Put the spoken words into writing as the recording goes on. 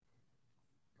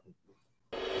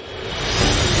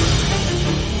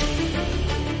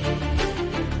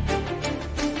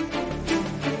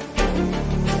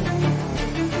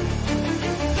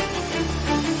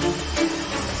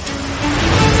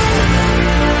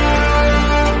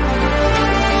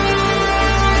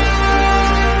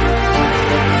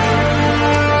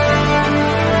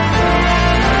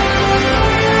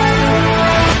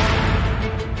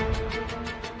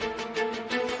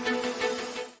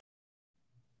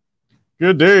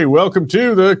Good day. Welcome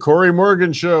to the Cory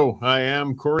Morgan Show. I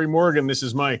am Cory Morgan. This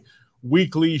is my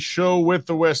weekly show with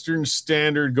the Western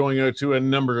Standard, going out to a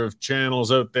number of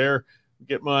channels out there.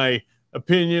 Get my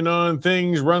opinion on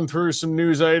things, run through some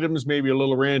news items, maybe a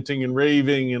little ranting and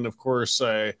raving. And of course,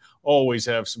 I always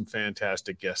have some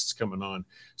fantastic guests coming on.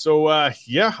 So I've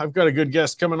got a good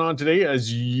guest coming on today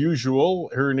as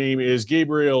usual. Her name is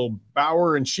Gabrielle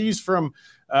Bauer, and she's from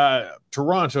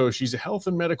Toronto. She's a health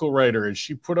and medical writer, and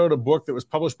she put out a book that was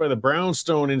published by the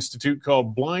Brownstone Institute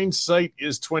called Hindsight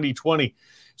is 2020.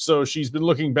 So she's been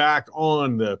looking back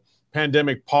on the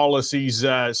pandemic policies,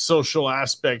 social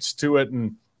aspects to it,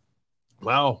 and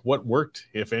well, what worked,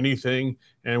 if anything,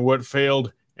 and what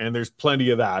failed. And there's plenty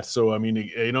of that. So, I mean,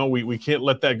 we can't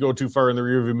let that go too far in the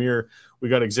rearview mirror. We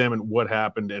got to examine what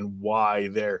happened and why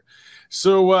there.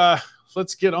 So,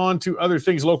 let's get on to other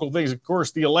things, local things. Of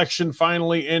course, the election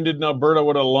finally ended in Alberta.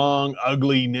 What a long,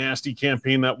 ugly, nasty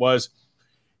campaign that was.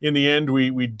 In the end,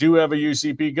 we do have a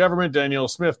UCP government. Danielle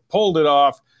Smith pulled it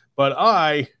off, but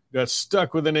I got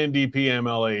stuck with an NDP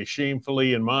MLA.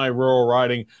 Shamefully, in my rural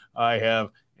riding, I have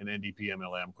an NDP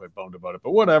MLA. I'm quite bummed about it,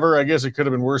 but whatever. I guess it could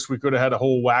have been worse. We could have had a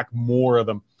whole whack more of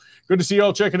them. Good to see you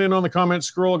all checking in on the comment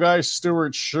scroll, guys.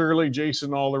 Stuart, Shirley,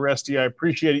 Jason, all the rest of you. I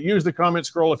appreciate it. Use the comment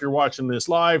scroll if you're watching this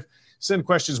live. Send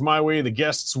questions my way, the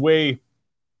guests' way,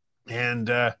 and,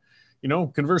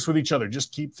 converse with each other.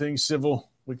 Just keep things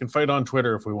civil. We can fight on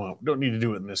Twitter if we want. We don't need to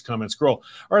do it in this comment scroll.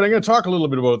 All right, I'm going to talk a little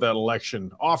bit about that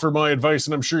election, offer my advice,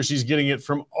 and I'm sure she's getting it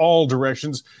from all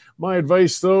directions. My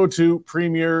advice, though, to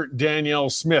Premier Danielle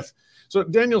Smith. So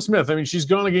Danielle Smith, I mean, she's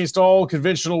gone against all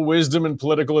conventional wisdom and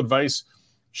political advice.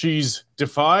 She's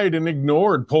defied and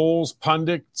ignored polls,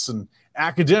 pundits, and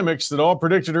academics that all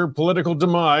predicted her political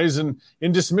demise, and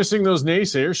in dismissing those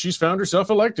naysayers, she's found herself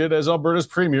elected as Alberta's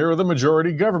premier with a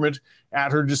majority government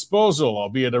at her disposal,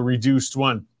 albeit a reduced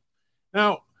one.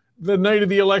 Now, the night of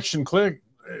the election,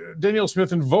 Danielle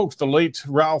Smith invoked the late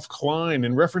Ralph Klein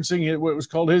in referencing what was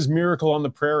called his miracle on the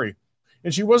prairie,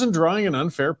 and she wasn't drawing an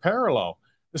unfair parallel.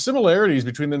 The similarities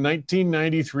between the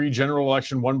 1993 general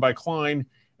election won by Klein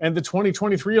and the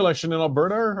 2023 election in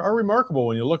Alberta are remarkable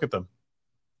when you look at them.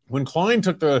 When Klein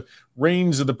took the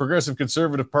reins of the Progressive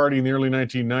Conservative Party in the early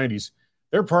 1990s,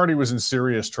 their party was in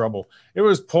serious trouble. It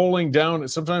was polling down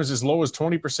sometimes as low as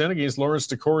 20% against Lawrence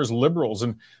Decor's Liberals,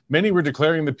 and many were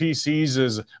declaring the PCs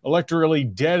as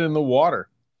electorally dead in the water.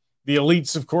 The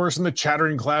elites, of course, and the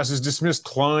chattering classes dismissed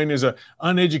Klein as an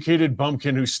uneducated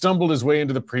bumpkin who stumbled his way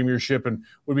into the premiership and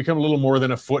would become a little more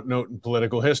than a footnote in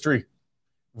political history.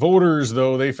 Voters,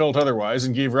 though, they felt otherwise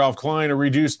and gave Ralph Klein a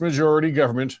reduced majority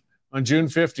government on June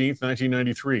 15th,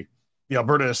 1993. The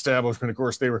Alberta establishment, of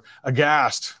course, they were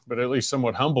aghast, but at least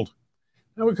somewhat humbled.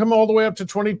 Now we come all the way up to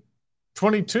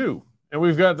 2022, and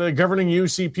we've got the governing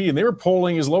UCP, and they were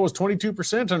polling as low as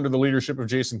 22% under the leadership of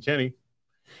Jason Kenney.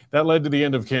 That led to the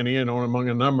end of Kenney, and among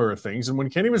a number of things. And when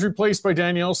Kenney was replaced by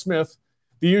Danielle Smith,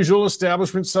 the usual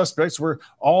establishment suspects were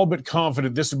all but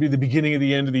confident this would be the beginning of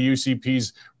the end of the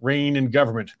UCP's reign in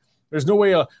government. There's no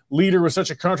way a leader with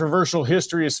such a controversial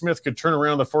history as Smith could turn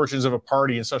around the fortunes of a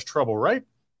party in such trouble, right?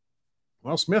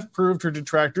 Well, Smith proved her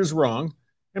detractors wrong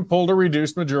and pulled a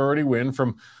reduced majority win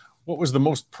from what was the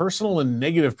most personal and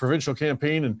negative provincial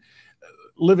campaign in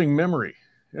living memory.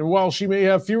 And while she may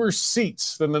have fewer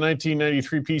seats than the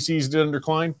 1993 PCs did under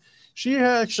Klein, she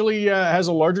actually has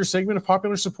a larger segment of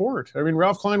popular support. I mean,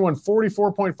 Ralph Klein won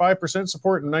 44.5%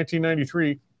 support in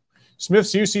 1993.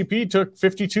 Smith's UCP took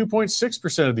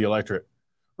 52.6% of the electorate.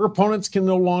 Her opponents can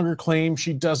no longer claim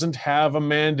she doesn't have a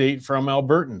mandate from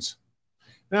Albertans.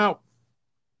 Now,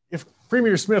 if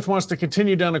Premier Smith wants to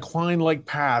continue down a Klein-like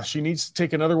path, she needs to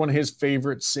take another one of his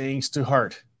favorite sayings to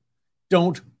heart.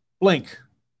 Don't blink.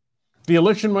 The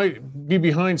election might be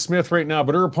behind Smith right now,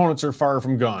 but her opponents are far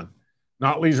from gone.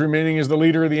 Notley's remaining as the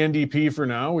leader of the NDP for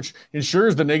now, which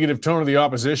ensures the negative tone of the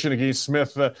opposition against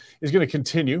Smith is going to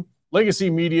continue. Legacy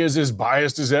media is as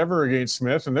biased as ever against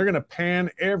Smith, and they're going to pan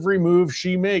every move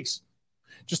she makes.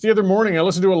 Just the other morning, I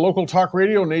listened to a local talk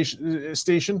radio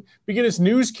station begin its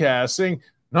newscast saying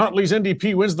Notley's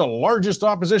NDP wins the largest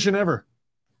opposition ever.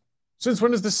 Since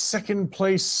when is the second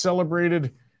place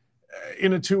celebrated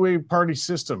in a two-party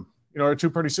system? A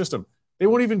two-party system. They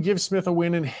won't even give Smith a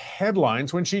win in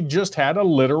headlines when she just had a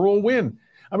literal win.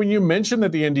 I mean, you mentioned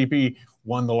that the NDP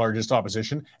won the largest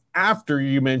opposition after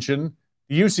you mentioned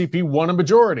the UCP won a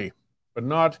majority, but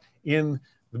not in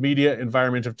the media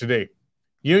environment of today.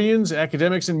 Unions,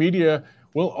 academics, and media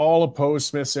will all oppose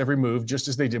Smith's every move, just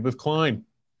as they did with Klein.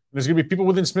 There's going to be people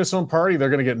within Smith's own party. They're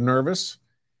going to get nervous.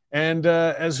 And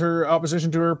as her opposition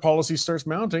to her policy starts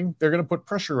mounting, they're going to put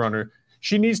pressure on her.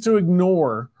 She needs to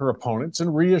ignore her opponents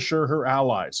and reassure her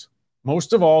allies.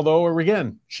 Most of all, though,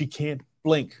 again, she can't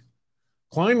blink.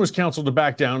 Klein was counseled to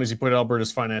back down as he put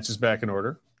Alberta's finances back in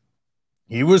order.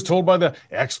 He was told by the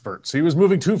experts he was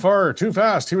moving too far, too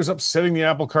fast. He was upsetting the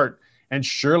apple cart, and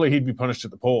surely he'd be punished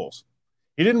at the polls.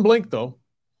 He didn't blink, though,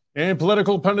 and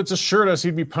political pundits assured us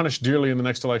he'd be punished dearly in the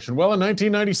next election. Well, in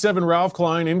 1997, Ralph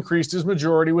Klein increased his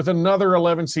majority with another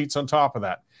 11 seats on top of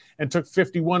that and took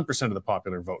 51% of the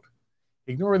popular vote.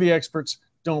 Ignore the experts,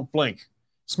 don't blink.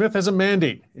 Smith has a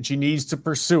mandate, and she needs to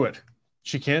pursue it.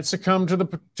 She can't succumb to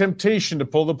the temptation to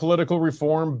pull the political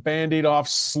reform Band-Aid off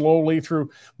slowly through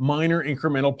minor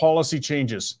incremental policy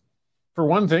changes. For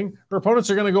one thing, her opponents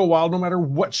are going to go wild no matter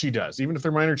what she does, even if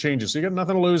they're minor changes. So you got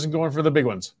nothing to lose in going for the big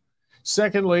ones.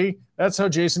 Secondly, that's how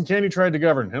Jason Kenney tried to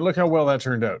govern, and look how well that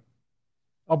turned out.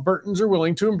 Albertans are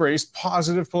willing to embrace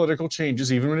positive political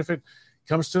changes, even if it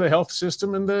comes to the health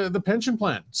system and the pension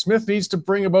plan. Smith needs to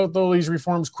bring about these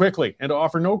reforms quickly and to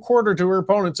offer no quarter to her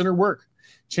opponents in her work.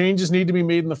 Changes need to be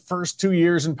made in the first 2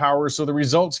 years in power so the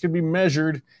results can be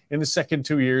measured in the second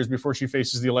 2 years before she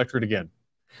faces the electorate again.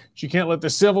 She can't let the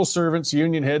civil servants,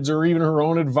 union heads, or even her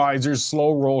own advisors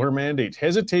slow roll her mandate.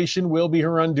 Hesitation will be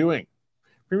her undoing.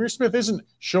 Premier Smith isn't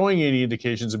showing any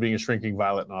indications of being a shrinking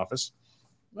violet in office.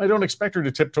 I don't expect her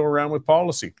to tiptoe around with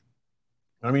policy.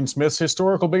 I mean, Smith's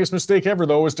historical biggest mistake ever,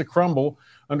 though, was to crumble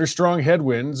under strong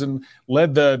headwinds and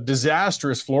led the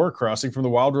disastrous floor crossing from the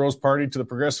Wild Rose Party to the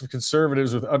Progressive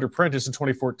Conservatives under Prentice in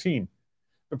 2014.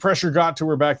 The pressure got to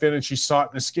her back then, and she sought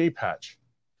an escape hatch.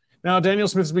 Now, Danielle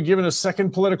Smith has been given a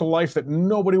second political life that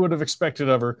nobody would have expected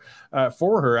of her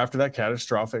for her after that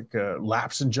catastrophic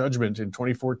lapse in judgment in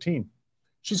 2014.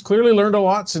 She's clearly learned a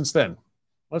lot since then.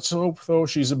 Let's hope, though,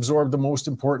 she's absorbed the most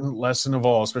important lesson of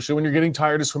all, especially when you're getting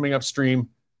tired of swimming upstream.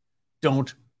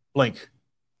 Don't blink.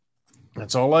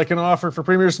 That's all I can offer for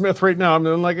Premier Smith right now. I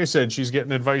mean, like I said, she's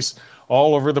getting advice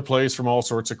all over the place from all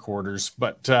sorts of quarters.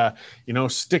 But,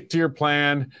 stick to your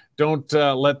plan. Don't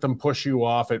let them push you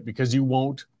off it because you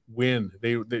won't win.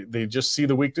 They just see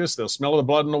the weakness. They'll smell the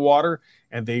blood in the water,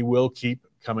 and they will keep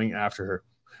coming after her.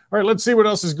 All right, let's see what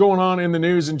else is going on in the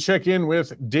news and check in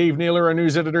with Dave Naylor, our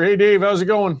news editor. Hey, Dave, how's it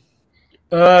going?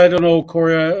 I don't know,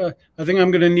 Cory. I think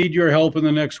I'm going to need your help in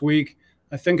the next week.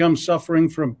 I think I'm suffering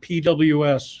from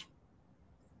PWS.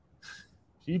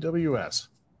 PWS?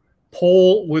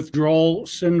 Poll withdrawal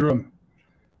syndrome.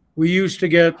 We used to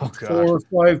get 4 or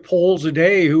 5 polls a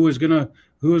day who was going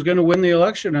to win the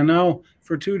election, and now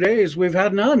for 2 days we've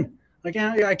had none. I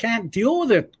can't deal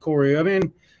with it, Cory. I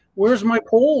mean, where's my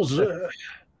polls?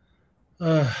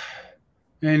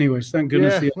 Anyways, thank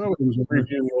goodness the election's over.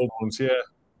 Old ones, yeah.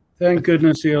 Thank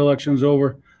goodness the election's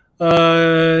over.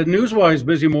 News-wise,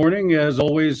 busy morning, as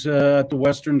always, at the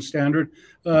Western Standard.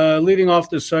 Leading off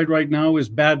the site right now is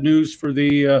bad news for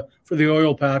the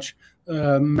oil patch.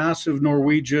 Massive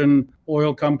Norwegian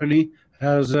oil company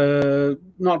has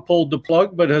not pulled the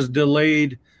plug, but has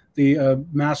delayed the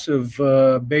massive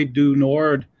Bay du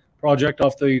Nord project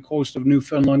off the coast of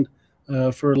Newfoundland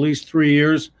for at least 3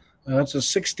 years. That's a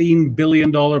 $16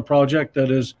 billion project that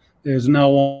is now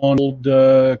on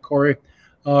hold, Cory.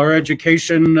 Our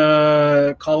education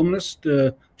columnist,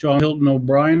 John Hilton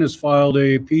O'Brien, has filed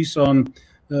a piece on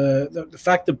the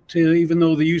fact that even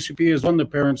though the UCP has won, the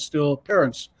parents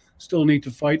still need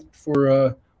to fight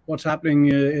for what's happening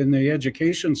in the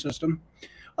education system.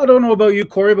 I don't know about you,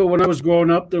 Cory, but when I was growing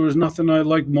up, there was nothing I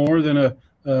liked more than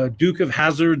a Duke of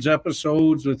Hazzards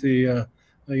episodes with the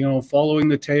following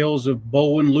the tales of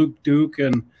Bo and Luke Duke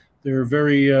and their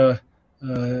very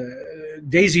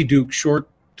Daisy Duke short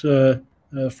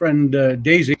friend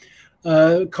Daisy.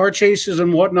 Car chases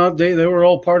and whatnot, they were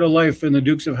all part of life in the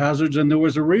Dukes of Hazzards, and there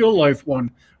was a real life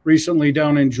one recently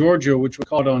down in Georgia, which was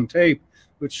caught on tape,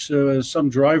 which some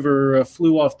driver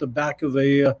flew off the back of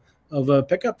a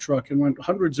pickup truck and went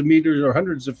hundreds of meters or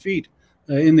hundreds of feet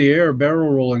in the air,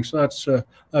 barrel rolling. So that's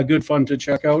good fun to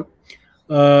check out.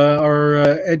 Our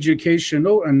education.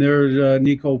 Oh, and there's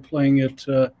Nico playing it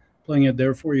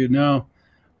there for you now.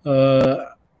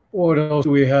 What else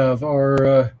do we have?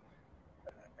 Our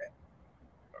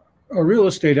real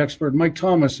estate expert, Mike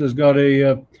Thomas, has got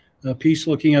a piece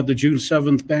looking at the June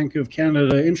 7th Bank of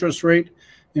Canada interest rate.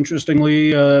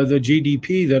 Interestingly, the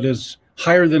GDP that is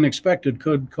higher than expected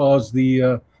could cause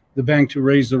the bank to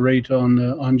raise the rate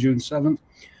on June 7th.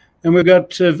 And we've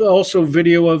got also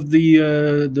video of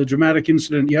the dramatic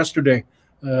incident yesterday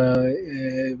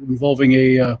involving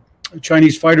a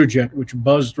Chinese fighter jet, which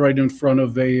buzzed right in front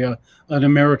of an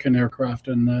American aircraft,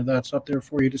 and that's up there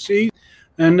for you to see.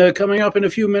 And coming up in a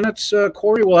few minutes,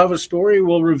 Cory will have a story.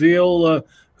 We'll reveal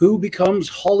who becomes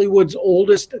Hollywood's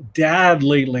oldest dad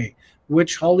lately.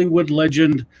 Which Hollywood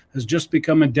legend has just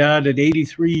become a dad at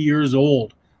 83 years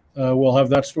old? We'll have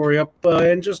that story up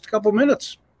in just a couple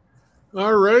minutes.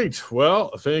 All right.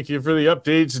 Well, thank you for the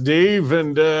updates, Dave.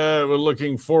 And we're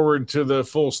looking forward to the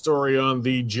full story on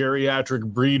the geriatric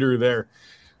breeder there.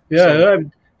 Yeah.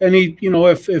 And he,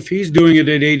 if he's doing it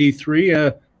at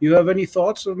 83, you have any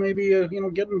thoughts of maybe,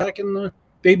 getting back in the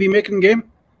baby making game?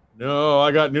 No,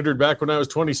 I got neutered back when I was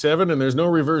 27, and there's no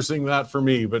reversing that for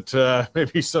me. But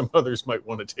maybe some others might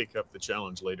want to take up the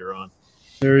challenge later on.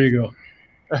 There you go.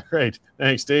 All right.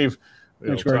 Thanks, Dave.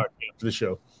 We'll Thanks, talk after the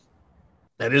show.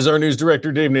 That is our news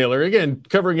director, Dave Naylor, again,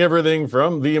 covering everything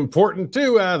from the important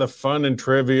to the fun and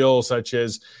trivial, such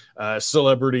as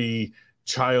celebrity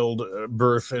child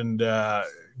birth and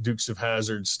Dukes of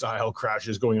Hazzard style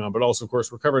crashes going on. But also, of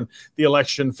course, we're covering the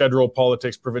election, federal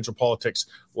politics, provincial politics,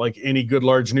 like any good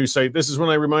large news site. This is when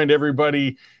I remind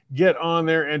everybody, get on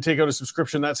there and take out a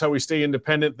subscription. That's how we stay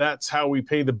independent. That's how we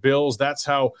pay the bills. That's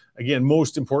how, again,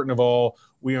 most important of all,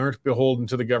 we aren't beholden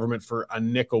to the government for a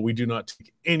nickel. We do not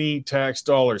take any tax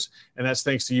dollars. And that's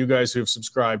thanks to you guys who have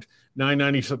subscribed.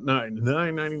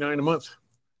 $9.99 a month,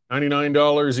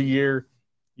 $99 a year.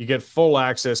 You get full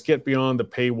access, get beyond the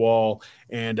paywall,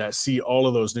 and see all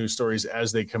of those news stories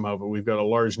as they come out. But we've got a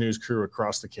large news crew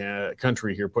across the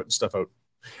country here putting stuff out.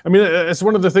 I mean, it's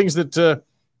one of the things that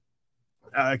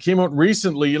came out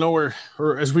recently, or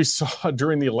as we saw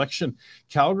during the election,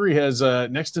 Calgary has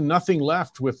next to nothing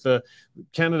left with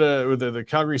Canada, with the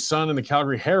Calgary Sun and the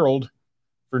Calgary Herald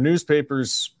for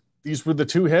newspapers. These were the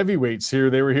two heavyweights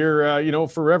here. They were here,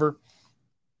 forever.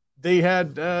 They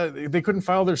had they couldn't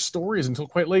file their stories until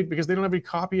quite late because they don't have any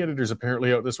copy editors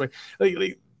apparently out this way.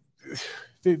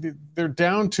 They're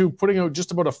down to putting out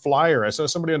just about a flyer. I saw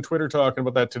somebody on Twitter talking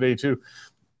about that today too.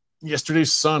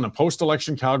 Yesterday's Sun, a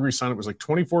post-election Calgary Sun, it was like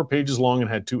 24 pages long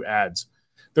and had 2 ads.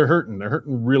 They're hurting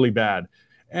really bad.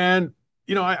 And,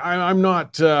 I'm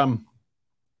not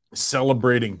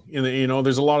celebrating.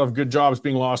 There's a lot of good jobs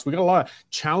being lost. We got a lot of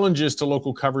challenges to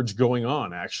local coverage going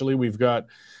on. Actually, we've got,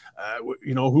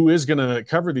 who is going to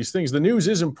cover these things. The news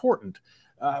is important,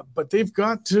 but they've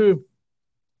got to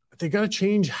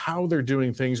change how they're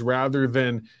doing things rather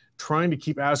than trying to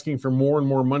keep asking for more and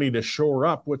more money to shore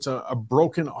up what's a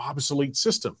broken, obsolete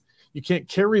system. You can't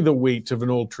carry the weight of an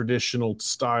old traditional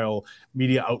style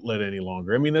media outlet any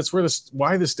longer. I mean, that's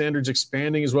why the Standard's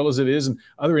expanding as well as it is, and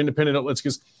other independent outlets,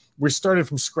 because we started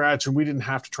from scratch and we didn't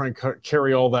have to try and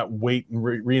carry all that weight and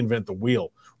reinvent the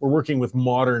wheel. We're working with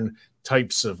modern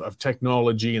types of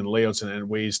technology and layouts and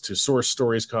ways to source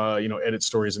stories, edit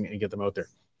stories and get them out there.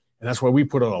 And that's why we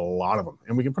put out a lot of them,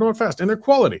 and we can put them out fast, and they're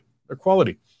quality.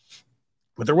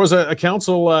 But there was a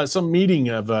council, some meeting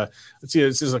of, this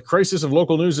is a crisis of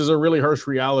local news is a really harsh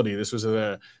reality. This was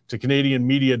to Canadian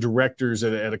media directors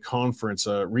at a conference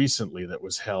recently that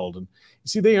was held. And you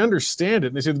see, they understand it.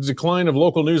 And they say the decline of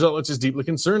local news outlets is deeply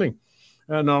concerning.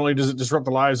 Not only does it disrupt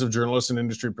the lives of journalists and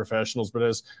industry professionals, but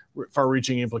has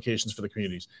far-reaching implications for the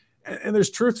communities. And there's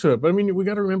truth to it. But I mean, we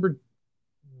got to remember,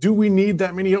 do we need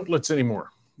that many outlets anymore?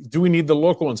 Do we need the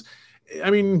local ones? I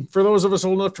mean, for those of us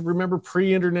old enough to remember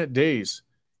pre-internet days,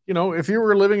 if you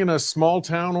were living in a small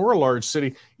town or a large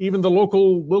city, even the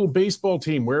local little baseball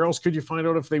team, where else could you find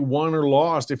out if they won or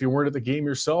lost if you weren't at the game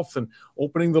yourself than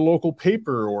opening the local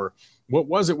paper, or what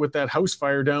was it with that house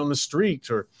fire down the street,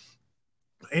 or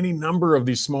any number of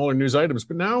these smaller news items.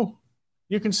 But now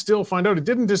you can still find out. It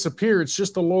didn't disappear. It's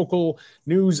just the local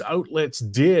news outlets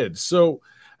did. So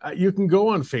you can go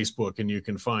on Facebook and you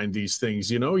can find these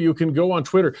things, you can go on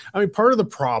Twitter. I mean, part of the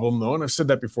problem though, and I've said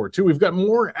that before too, we've got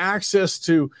more access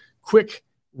to quick,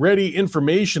 ready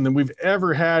information than we've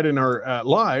ever had in our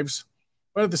lives.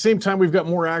 But at the same time, we've got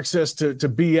more access to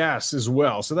BS as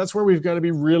well. So that's where we've got to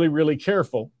be really, really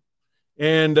careful.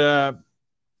 And,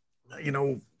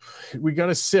 we got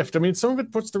to sift. I mean, some of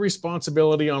it puts the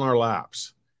responsibility on our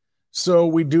laps. So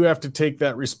we do have to take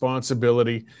that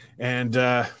responsibility and,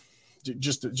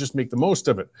 just make the most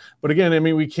of it. But again, I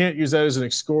mean, we can't use that as an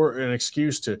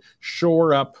excuse to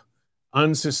shore up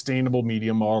unsustainable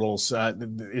media models.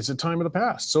 It's a time of the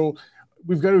past. So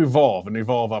we've got to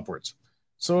evolve upwards.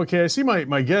 So, okay, I see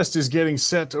my guest is getting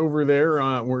set over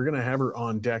there. We're going to have her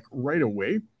on deck right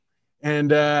away.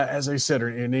 And as I said, her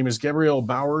name is Gabrielle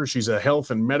Bauer. She's a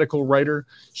health and medical writer.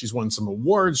 She's won some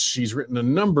awards. She's written a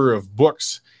number of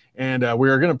books. And we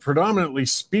are going to predominantly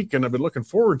speak, and I've been looking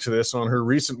forward to this, on her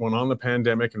recent one on the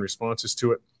pandemic and responses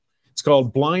to it. It's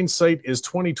called Blind Sight is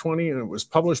 2020, and it was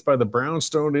published by the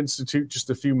Brownstone Institute just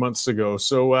a few months ago.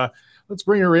 So let's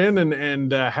bring her in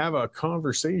and have a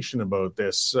conversation about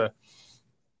this.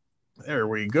 There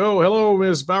we go. Hello,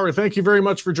 Ms. Bauer. Thank you very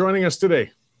much for joining us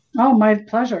today. Oh, my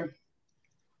pleasure.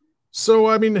 So,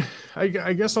 I mean, I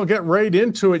guess I'll get right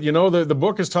into it. You know, the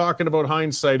book is talking about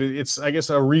hindsight. It's, I guess,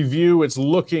 a review. It's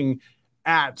looking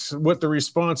at what the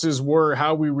responses were,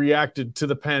 how we reacted to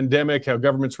the pandemic, how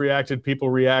governments reacted, people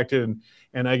reacted.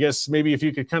 And I guess maybe if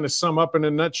you could kind of sum up in a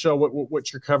nutshell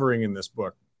what you're covering in this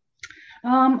book.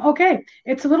 Okay,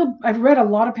 I've read a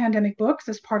lot of pandemic books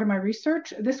as part of my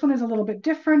research. This one is a little bit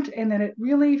different in that it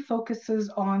really focuses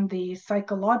on the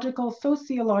psychological,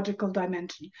 sociological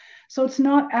dimension. So it's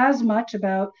not as much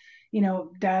about,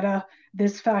 data,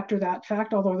 this fact or that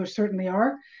fact, although there certainly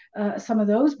are some of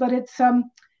those, but it's,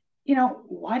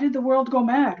 why did the world go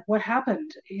mad? What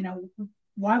happened?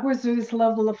 Why was there this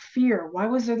level of fear? Why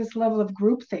was there this level of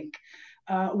groupthink?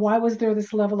 Why was there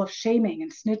this level of shaming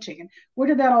and snitching? And where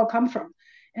did that all come from?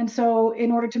 And so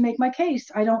in order to make my case,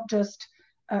 I don't just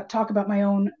talk about my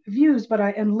own views, but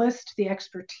I enlist the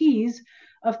expertise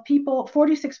of people,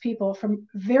 46 people from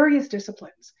various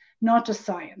disciplines, not just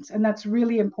science. And that's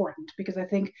really important because I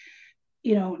think,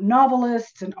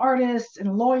 novelists and artists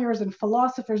and lawyers and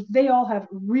philosophers, they all have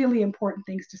really important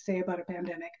things to say about a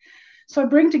pandemic. So I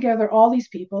bring together all these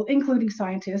people, including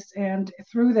scientists, and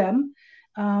through them,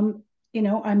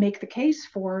 I make the case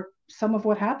for some of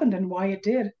what happened and why it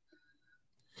did.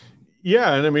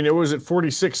 Yeah, and I mean, it was at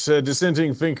 46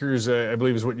 dissenting thinkers, I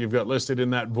believe is what you've got listed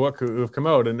in that book who have come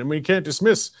out. And we can't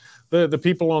dismiss the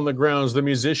people on the grounds, the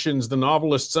musicians, the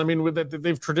novelists. I mean,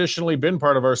 they've traditionally been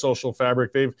part of our social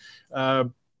fabric. They've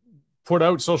put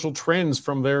out social trends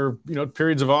from their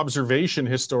periods of observation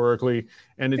historically.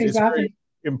 And it's very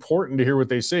important to hear what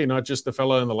they say, not just the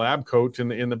fella in the lab coat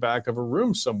in the back of a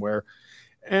room somewhere.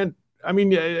 And I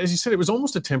mean, as you said, it was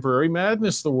almost a temporary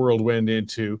madness the world went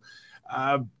into.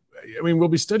 I mean, we'll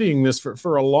be studying this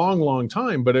for a long, long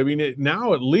time, but I mean,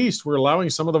 now at least we're allowing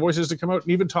some of the voices to come out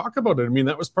and even talk about it. I mean,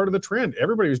 that was part of the trend.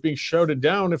 Everybody was being shouted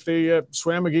down if they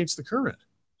swam against the current.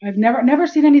 I've never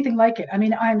seen anything like it. I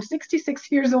mean, I'm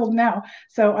 66 years old now,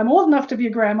 so I'm old enough to be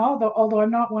a grandma, although I'm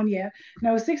not one yet. And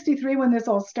I was 63 when this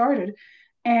all started.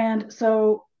 And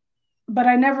so, but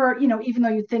I never, even though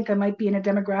you'd think I might be in a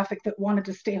demographic that wanted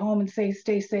to stay home and say,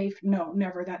 stay safe. No,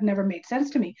 never. That never made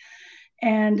sense to me.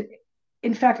 And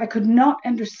in fact, I could not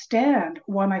understand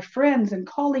why my friends and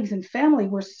colleagues and family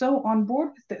were so on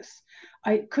board with this.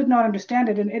 I could not understand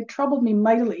it, and it troubled me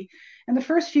mightily. And the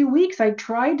first few weeks, I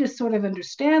tried to sort of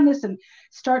understand this and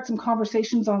start some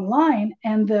conversations online.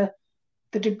 And the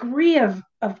degree of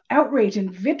outrage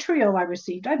and vitriol I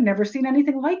received, I've never seen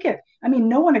anything like it. I mean,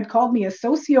 no one had called me a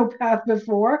sociopath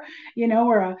before,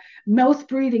 or a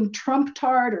mouth-breathing Trump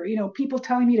tart, or, people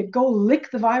telling me to go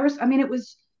lick the virus. I mean, it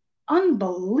was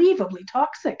unbelievably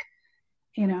toxic,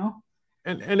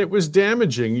 And it was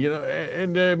damaging,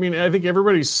 and I mean, I think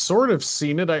everybody's sort of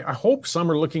seen it. I hope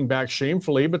some are looking back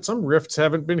shamefully, but some rifts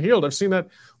haven't been healed. I've seen that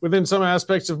within some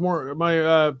aspects of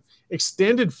my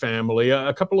extended family,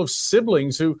 a couple of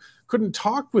siblings who couldn't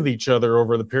talk with each other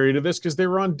over the period of this because they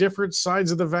were on different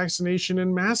sides of the vaccination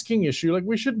and masking issue. Like,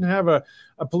 we shouldn't have a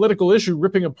political issue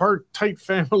ripping apart tight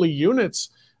family units.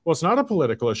 Well, it's not a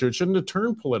political issue. It shouldn't have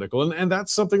turned political. And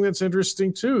that's something that's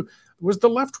interesting, too, was the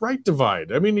left-right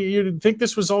divide. I mean, you'd think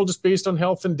this was all just based on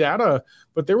health and data,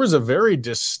 but there was a very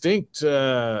distinct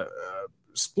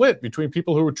split between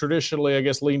people who were traditionally, I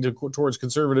guess, leaned towards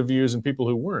conservative views and people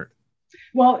who weren't.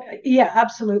 Well, yeah,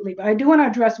 absolutely. But I do want to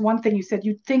address one thing you said.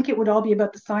 You'd think it would all be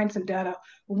about the science and data.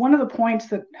 One of the points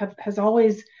that has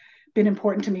always been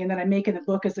important to me and that I make in the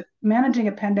book is that managing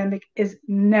a pandemic is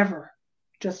never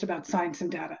just about science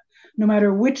and data. No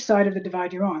matter which side of the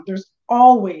divide you're on, there's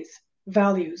always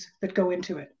values that go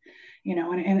into it.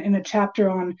 And in a chapter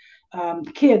on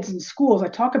kids and schools, I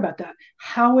talk about that.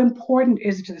 How important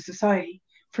is it to the society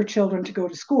for children to go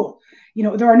to school?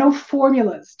 There are no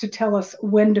formulas to tell us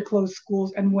when to close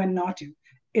schools and when not to.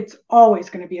 It's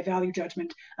always going to be a value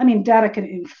judgment. I mean, data can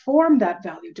inform that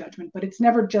value judgment, but it's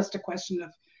never just a question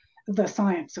of the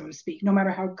science, so to speak, no matter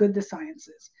how good the science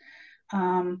is.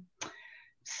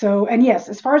 So, and yes,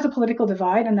 as far as the political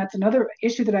divide, and that's another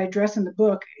issue that I address in the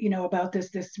book, about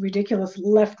this ridiculous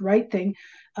left-right thing,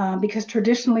 because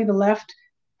traditionally the left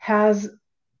has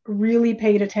really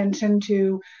paid attention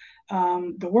to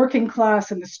the working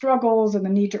class and the struggles and the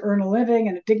need to earn a living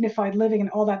and a dignified living and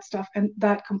all that stuff. And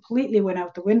that completely went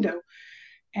out the window.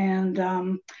 And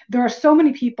there are so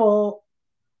many people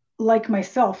like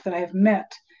myself that I have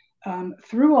met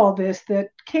through all this that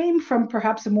came from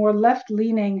perhaps a more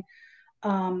left-leaning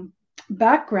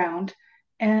background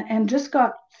and just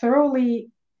got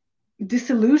thoroughly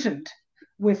disillusioned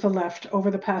with the left over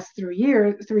the past 3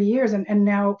 years, and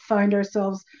now find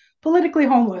ourselves politically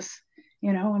homeless.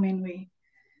 I mean,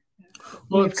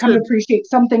 we've come to appreciate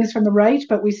some things from the right,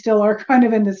 but we still are kind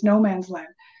of in this no man's land.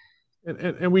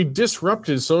 And we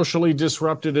socially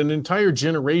disrupted an entire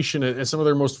generation at some of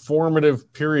their most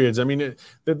formative periods. I mean,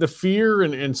 the fear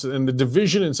and the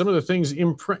division and some of the things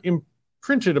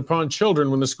imprinted upon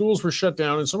children when the schools were shut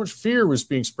down and so much fear was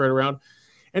being spread around.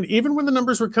 And even when the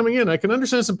numbers were coming in, I can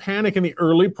understand some panic in the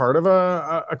early part of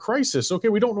a crisis. Okay,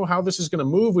 we don't know how this is going to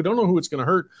move. We don't know who it's going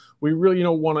to hurt. We really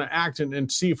want to act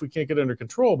and see if we can't get it under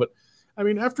control. But I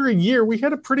mean, after a year, we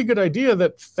had a pretty good idea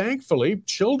that thankfully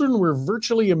children were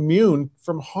virtually immune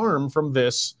from harm from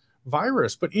this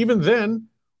virus. But even then,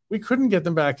 we couldn't get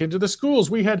them back into the schools.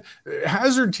 We had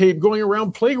hazard tape going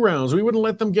around playgrounds. We wouldn't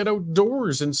let them get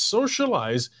outdoors and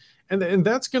socialize. And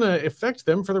that's going to affect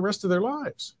them for the rest of their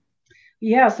lives.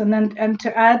 Yes. And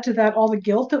to add to that, all the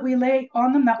guilt that we lay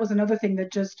on them, that was another thing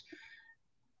that just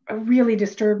really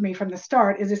disturbed me from the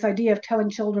start, is this idea of telling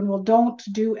children, well, don't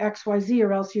do X, Y, Z,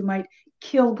 or else you might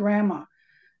kill grandma.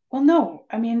 Well, no.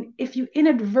 I mean, if you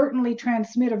inadvertently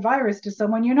transmit a virus to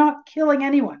someone, you're not killing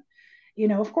anyone.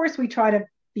 Of course, we try to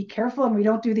be careful and we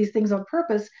don't do these things on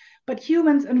purpose, but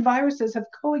humans and viruses have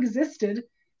coexisted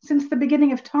since the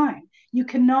beginning of time. You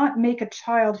cannot make a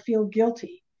child feel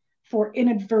guilty for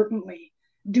inadvertently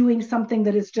doing something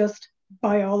that is just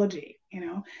biology.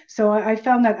 So I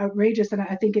found that outrageous, and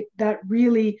I think that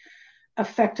really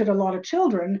affected a lot of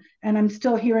children, and I'm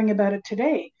still hearing about it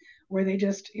today, where they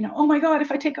just, oh my God,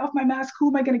 if I take off my mask, who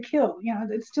am I going to kill?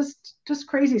 It's just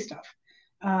crazy stuff.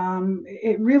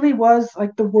 It really was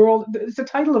like the world. It's the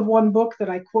title of one book that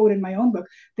I quote in my own book,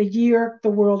 The Year the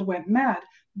World Went Mad,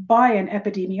 by an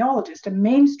epidemiologist, a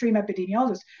mainstream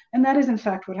epidemiologist. And that is in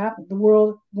fact what happened. The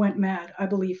world went mad, I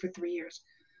believe, for 3 years.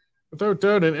 Without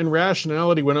doubt, and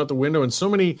rationality went out the window, and so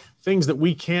many things that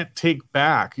we can't take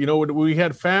back. We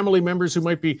had family members who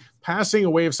might be passing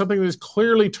away of something that is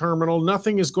clearly terminal.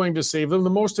 Nothing is going to save them. The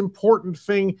most important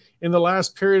thing in the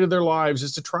last period of their lives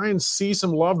is to try and see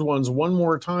some loved ones one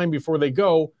more time before they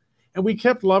go. And we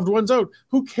kept loved ones out.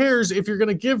 Who cares if you're going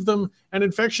to give them an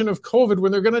infection of COVID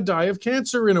when they're going to die of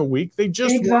cancer in a week? They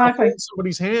just want to hold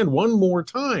somebody's hand one more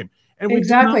time. And we did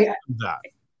not do that.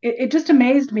 It just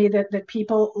amazed me that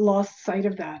people lost sight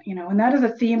of that, and that is a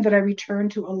theme that I return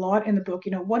to a lot in the book.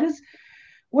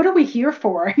 What are we here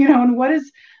for? And what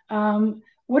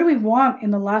do we want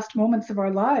in the last moments of our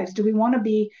lives? Do we want to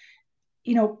be,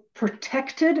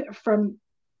 protected from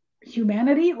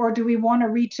humanity, or do we want to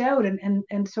reach out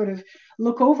and sort of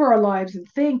look over our lives and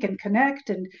think and connect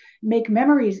and make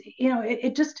memories?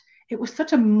 It was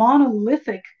such a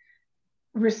monolithic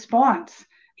response.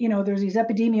 There's these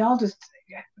epidemiologists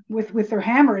with their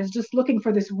hammers just looking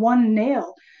for this one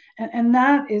nail, and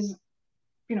that is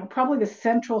probably the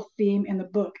central theme in the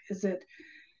book, is that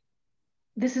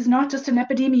this is not just an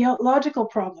epidemiological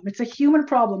problem. It's a human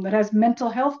problem that has mental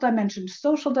health dimensions,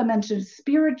 social dimensions,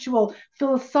 spiritual,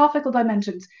 philosophical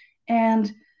dimensions,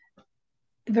 and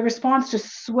the response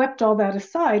just swept all that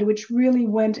aside, which really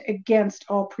went against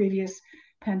all previous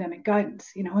pandemic guidance.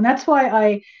 And that's why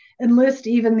I enlist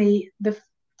even the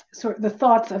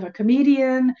thoughts of a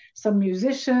comedian, some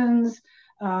musicians,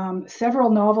 several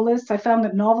novelists. I found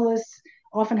that novelists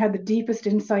often had the deepest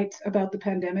insights about the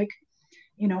pandemic.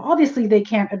 Obviously they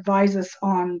can't advise us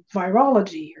on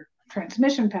virology or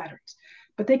transmission patterns,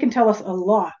 but they can tell us a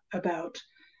lot about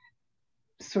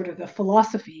sort of the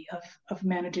philosophy of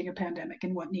managing a pandemic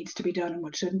and what needs to be done and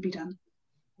what shouldn't be done.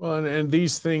 Well, and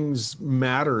these things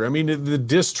matter. I mean, the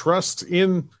distrust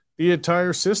in the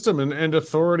entire system and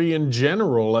authority in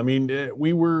general. I mean,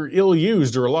 we were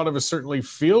ill-used, or a lot of us certainly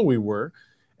feel we were.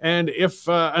 And if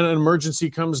an emergency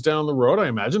comes down the road, I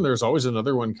imagine there's always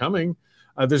another one coming.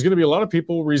 There's going to be a lot of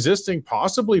people resisting,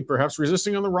 perhaps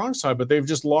resisting on the wrong side, but they've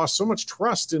just lost so much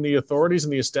trust in the authorities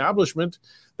and the establishment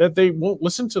that they won't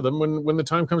listen to them when the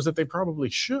time comes that they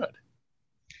probably should.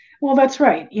 Well, that's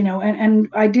right. And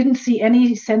I didn't see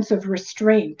any sense of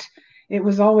restraint. It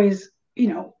was always,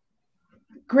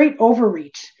 great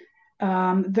overreach.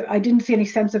 I didn't see any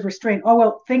sense of restraint. Oh,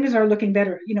 well, things are looking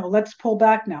better. Let's pull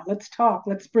back now. Let's talk.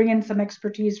 Let's bring in some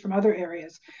expertise from other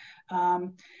areas.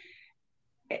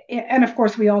 And of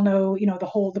course, we all know,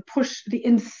 the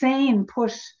insane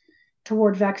push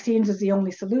toward vaccines as the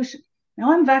only solution.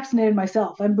 Now I'm vaccinated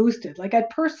myself. I'm boosted. Like, I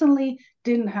personally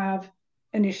didn't have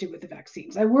an issue with the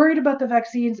vaccines. I worried about the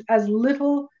vaccines as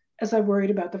little as I worried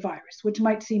about the virus, which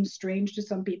might seem strange to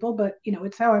some people, but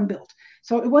it's how I'm built.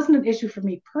 So it wasn't an issue for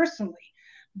me personally.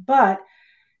 But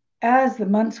as the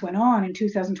months went on in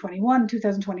 2021,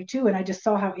 2022, and I just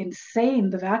saw how insane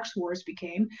the vax wars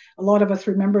became. A lot of us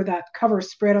remember that cover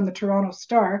spread on the Toronto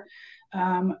Star,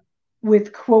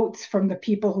 with quotes from the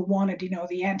people who wanted,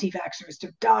 the anti-vaxxers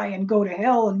to die and go to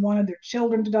hell and wanted their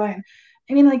children to die. And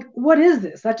I mean, like, what is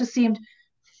this? That just seemed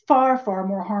far, far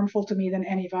more harmful to me than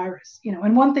any virus.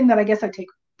 And one thing that I guess I take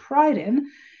pride in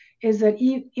is that,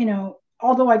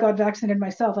 although I got vaccinated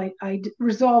myself, I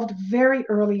resolved very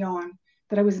early on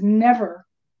that I was never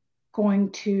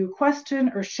going to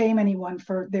question or shame anyone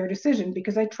for their decision,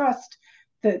 because I trust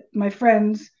that my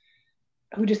friends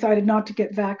who decided not to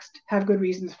get vaxxed have good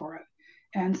reasons for it.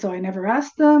 And so I never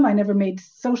asked them. I never made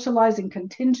socializing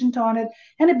contingent on it.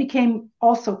 And it became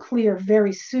also clear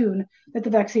very soon that the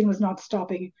vaccine was not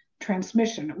stopping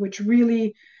transmission, which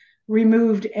really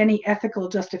removed any ethical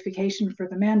justification for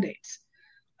the mandates.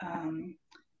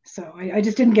 So I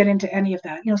just didn't get into any of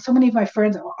that. So many of my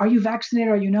friends, are you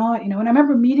vaccinated? Are you not? And I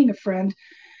remember meeting a friend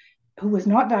who was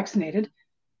not vaccinated,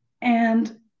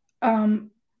 and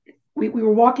we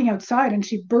were walking outside, and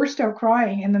she burst out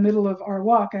crying in the middle of our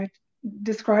walk. I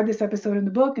described this episode in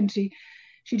the book, and she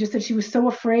just said she was so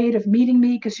afraid of meeting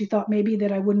me because she thought maybe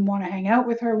that I wouldn't want to hang out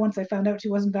with her once I found out she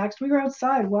wasn't vaxxed. We were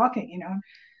outside walking,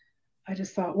 I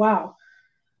just thought, wow.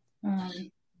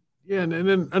 Yeah, and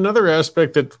then another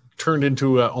aspect that turned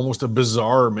into almost a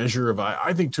bizarre measure of,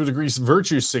 I think, to a degree,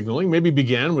 virtue signaling, maybe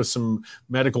began with some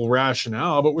medical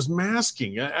rationale, but was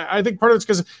masking. I think part of it's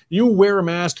because you wear a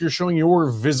mask, you're showing your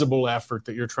visible effort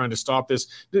that you're trying to stop this,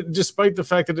 despite the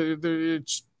fact that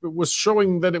it was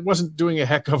showing that it wasn't doing a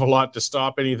heck of a lot to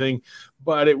stop anything,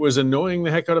 but it was annoying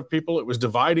the heck out of people. It was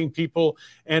dividing people.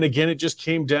 And again, it just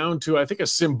came down to, I think, a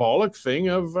symbolic thing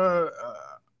of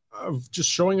just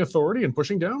showing authority and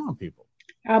pushing down on people.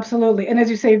 Absolutely. And as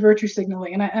you say, virtue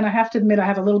signaling. And I have to admit, I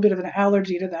have a little bit of an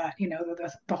allergy to that,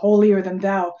 the holier than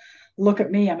thou, look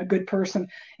at me, I'm a good person,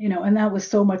 and that was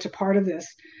so much a part of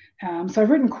this. So I've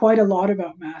written quite a lot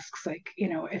about masks. Like,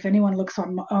 if anyone looks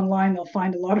online, they'll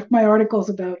find a lot of my articles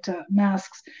about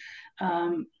masks.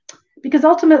 Because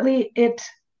ultimately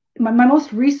one of my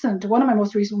most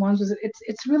recent ones was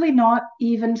it's really not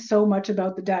even so much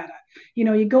about the data.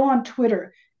 You go on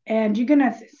Twitter, and you're going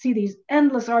to see these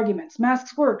endless arguments.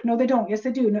 Masks work. No, they don't. Yes,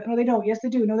 they do. No, they don't. Yes, they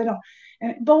do. No, they don't.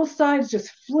 And both sides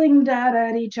just fling data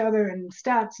at each other and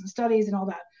stats and studies and all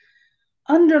that.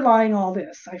 Underlying all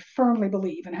this, I firmly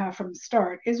believe, and have from the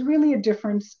start, is really a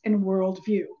difference in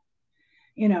worldview.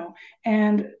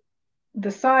 And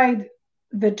the side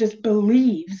that just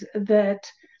believes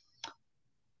that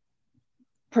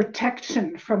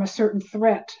protection from a certain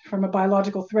threat, from a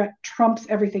biological threat, trumps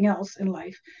everything else in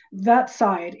life, that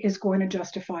side is going to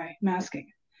justify masking.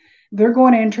 They're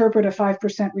going to interpret a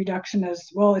 5% reduction as,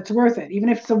 well, it's worth it, even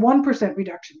if it's a 1%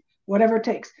 reduction, whatever it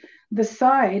takes. The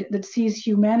side that sees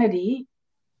humanity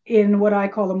in what I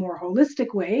call a more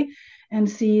holistic way and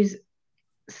sees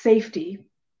safety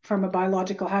from a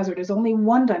biological hazard as only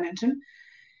one dimension,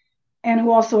 and who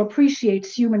also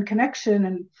appreciates human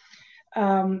connection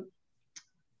and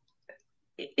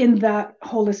in that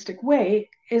holistic way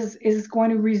is going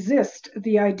to resist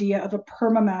the idea of a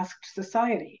perma-masked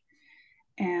society.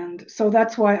 And so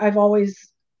that's why I've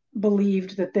always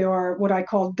believed that there are what I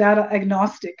call data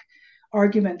agnostic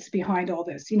arguments behind all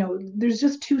this. There's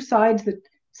just two sides that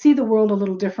see the world a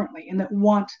little differently and that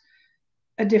want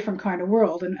a different kind of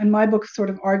world. And my book sort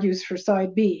of argues for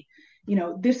side B.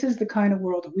 This is the kind of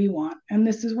world that we want, and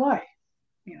this is why.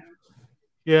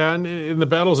 Yeah, and the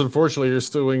battles, unfortunately, are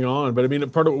still going on. But I mean,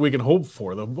 part of what we can hope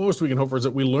for, the most we can hope for, is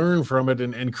that we learn from it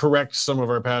and correct some of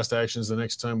our past actions the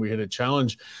next time we hit a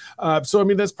challenge. So, I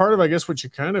mean, that's part of, I guess, what you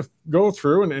kind of go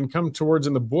through and come towards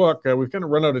in the book. We've kind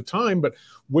of run out of time, but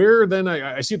where then,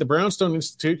 I see at the Brownstone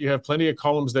Institute, you have plenty of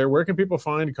columns there. Where can people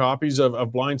find copies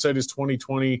of Blindsight is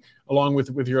 2020, along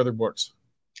with your other books?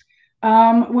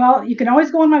 Well, you can always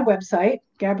go on my website,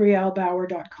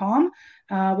 GabrielleBauer.com.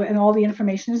 And all the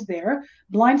information is there.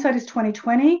 Blindsight is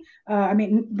 2020.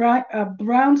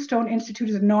 Brownstone Institute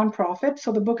is a nonprofit,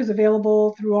 so the book is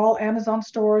available through all Amazon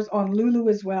stores, on Lulu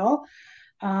as well.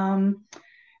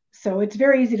 So it's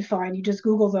very easy to find. You just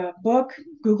Google the book,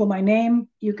 Google my name.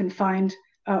 You can find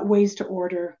ways to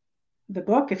order the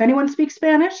book. If anyone speaks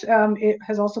Spanish, it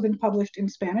has also been published in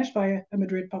Spanish by a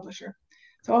Madrid publisher.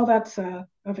 So all that's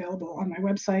available on my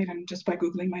website and just by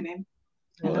Googling my name.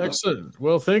 in Well, the book. excellent.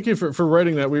 Well, thank you for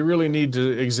writing that. We really need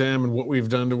to examine what we've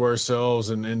done to ourselves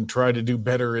and try to do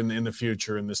better in the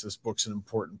future. And this book's an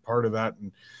important part of that.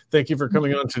 And thank you for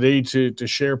coming on today to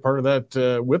share part of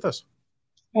that with us.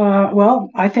 Well,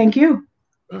 I thank you.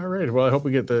 All right. Well, I hope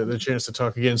we get the chance to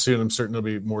talk again soon. I'm certain there'll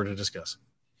be more to discuss.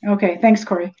 Okay. Thanks,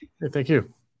 Cory. Hey, thank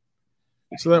you.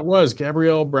 So that was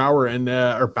Gabrielle Bauer,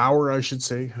 or Bauer, I should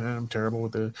say. I'm terrible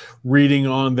with the reading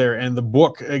on there. And the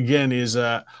book, again, is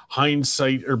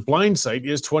Hindsight, or Blindsight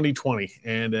is 2020.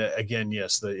 And again,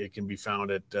 yes, it can be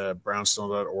found at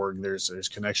brownstone.org. There's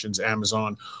connections,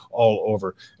 Amazon, all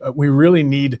over. We really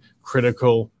need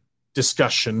critical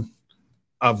discussion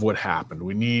of what happened.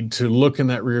 We need to look in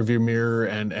that rearview mirror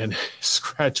and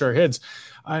scratch our heads.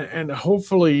 And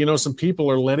hopefully, some people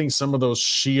are letting some of those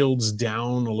shields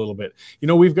down a little bit.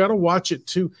 We've got to watch it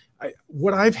too.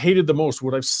 What I've hated the most,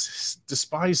 what I've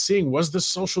despised seeing, was the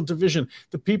social division.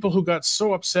 The people who got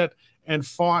so upset and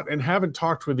fought and haven't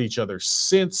talked with each other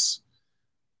since.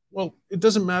 Well, it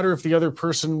doesn't matter if the other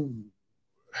person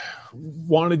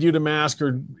wanted you to mask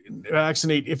or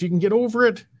vaccinate. If you can get over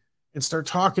it and start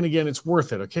talking again, it's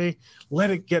worth it, okay?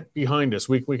 Let it get behind us.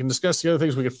 We can discuss the other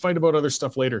things. We can fight about other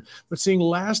stuff later. But seeing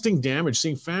lasting damage,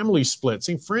 seeing families split,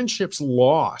 seeing friendships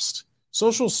lost,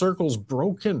 social circles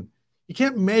broken, you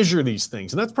can't measure these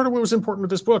things. And that's part of what was important with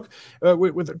this book,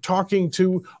 with talking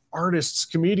to artists,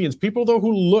 comedians, people, though,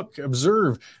 who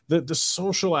observe the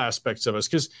social aspects of us,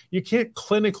 because you can't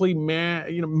clinically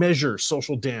measure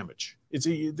social damage.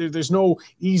 There's no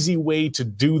easy way to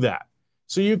do that.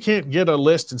 So you can't get a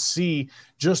list and see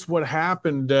just what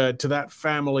happened to that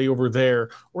family over there,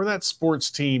 or that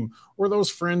sports team, or those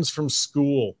friends from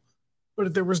school.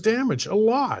 But there was damage, a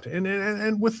lot,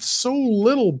 and with so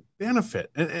little benefit.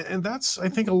 And that's, I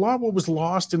think, a lot of what was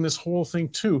lost in this whole thing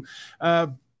too.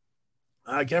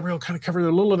 Gabrielle kind of covered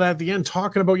a little of that at the end,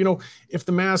 talking about, if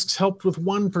the masks helped with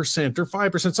 1% or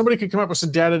 5%, somebody could come up with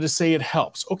some data to say it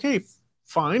helps. Okay,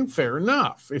 fine, fair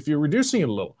enough, if you're reducing it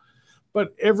a little.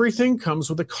 But everything comes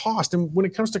with a cost. And when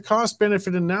it comes to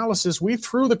cost-benefit analysis, we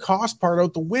threw the cost part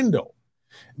out the window.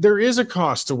 There is a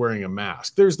cost to wearing a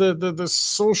mask. There's the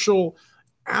social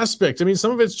aspect. I mean,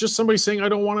 some of it's just somebody saying, I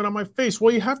don't want it on my face.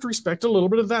 Well, you have to respect a little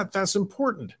bit of that. That's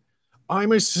important. I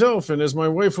myself, and as my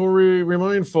wife will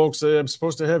remind folks, that I'm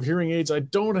supposed to have hearing aids. I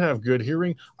don't have good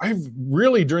hearing. I've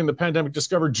really, during the pandemic,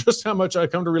 discovered just how much I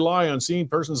come to rely on seeing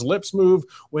person's lips move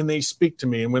when they speak to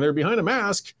me. And when they're behind a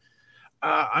mask,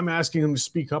 I'm asking them to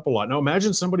speak up a lot. Now,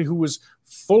 imagine somebody who was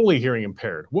fully hearing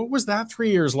impaired. What was that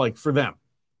 3 years like for them?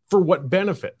 For what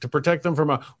benefit? To protect them from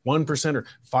a 1% or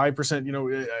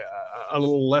 5%, a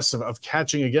little less of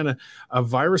catching, again, a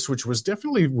virus, which was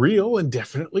definitely real and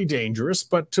definitely dangerous,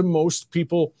 but to most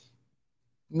people,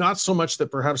 not so much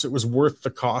that perhaps it was worth the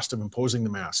cost of imposing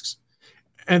the masks.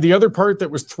 And the other part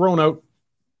that was thrown out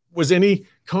was any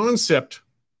concept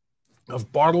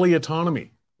of bodily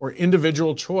autonomy or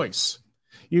individual choice.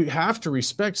 You have to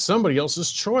respect somebody else's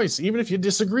choice, even if you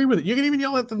disagree with it. You can even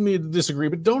yell at them to disagree,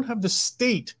 but don't have the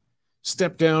state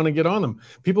step down and get on them.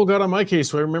 People got on my case,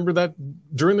 so I remember that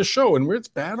during the show, and it's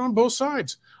bad on both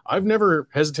sides. I've never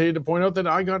hesitated to point out that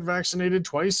I got vaccinated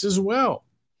twice as well,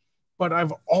 but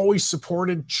I've always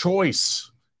supported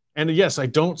choice. And yes, I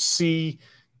don't see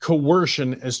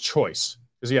coercion as choice.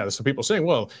 Because, there's some people saying,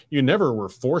 well, you never were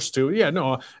forced to. Yeah,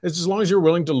 no, it's as long as you're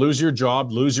willing to lose your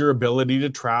job, lose your ability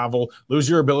to travel, lose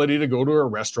your ability to go to a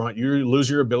restaurant, you lose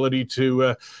your ability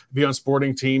to be on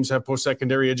sporting teams, have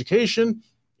post-secondary education,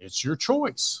 it's your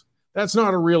choice. That's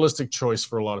not a realistic choice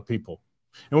for a lot of people.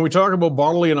 And when we talk about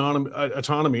bodily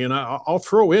autonomy, and I'll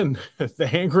throw in the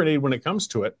hand grenade when it comes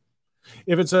to it,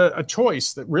 if it's a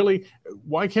choice that really,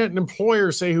 why can't an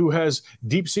employer, say, who has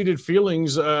deep-seated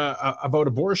feelings about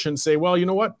abortion, say, well, you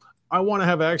know what? I want to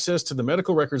have access to the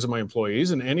medical records of my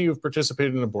employees, and any who've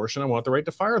participated in abortion, I want the right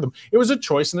to fire them. It was a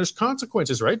choice, and there's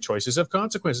consequences, right? Choices have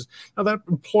consequences. Now, that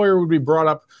employer would be brought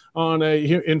up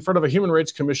in front of a human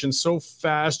rights commission so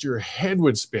fast your head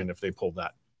would spin if they pulled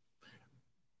that.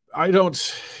 I don't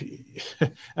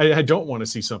want to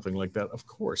see something like that, of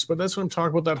course, but that's what I'm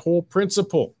talking about. That whole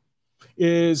principle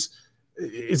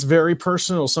it's very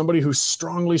personal. Somebody who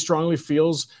strongly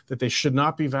feels that they should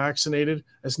not be vaccinated,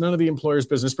 that's none of the employer's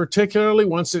business, particularly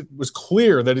once it was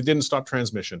clear that it didn't stop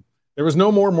transmission. There was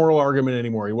no more moral argument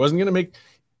anymore. He wasn't going to make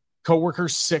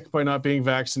coworkers sick by not being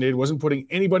vaccinated, wasn't putting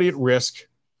anybody at risk.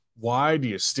 Why do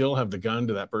you still have the gun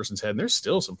to that person's head? And there's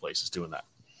still some places doing that.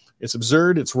 It's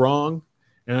absurd. It's wrong.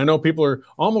 And I know people are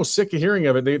almost sick of hearing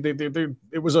of it.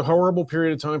 It was a horrible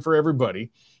period of time for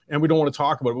everybody. And we don't want to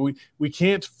talk about it, but we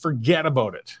can't forget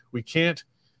about it. We can't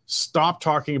stop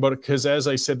talking about it because, as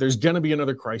I said, there's going to be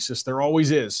another crisis. There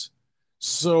always is.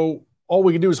 So all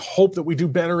we can do is hope that we do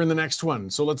better in the next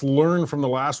one. So let's learn from the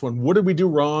last one. What did we do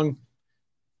wrong?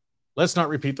 Let's not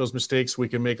repeat those mistakes. We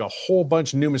can make a whole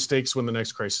bunch of new mistakes when the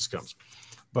next crisis comes.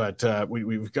 But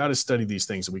we've got to study these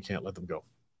things and we can't let them go.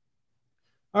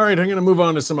 All right, I'm going to move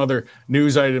on to some other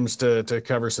news items to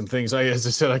cover some things. As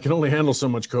I said, I can only handle so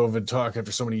much COVID talk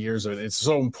after so many years. It's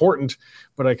so important,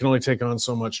 but I can only take on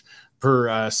so much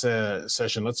per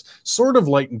session. Let's sort of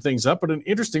lighten things up, but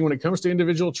interesting when it comes to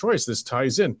individual choice. This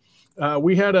ties in.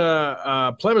 We had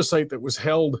a plebiscite that was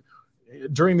held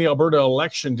during the Alberta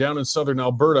election down in southern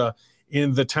Alberta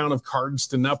in the town of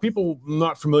Cardston. Now, people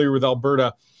not familiar with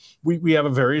Alberta, we have a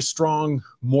very strong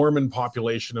Mormon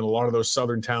population in a lot of those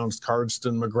southern towns,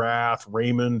 Cardston, McGrath,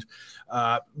 Raymond,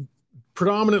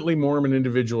 predominantly Mormon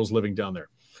individuals living down there.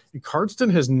 And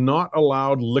Cardston has not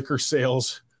allowed liquor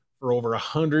sales for over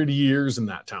 100 years in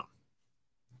that town.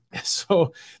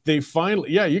 So they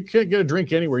finally, you can't get a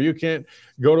drink anywhere. You can't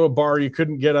go to a bar. You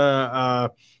couldn't get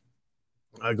go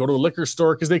to a liquor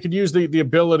store because they could use the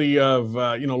ability of,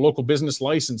 local business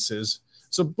licenses.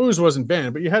 So booze wasn't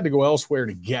banned, but you had to go elsewhere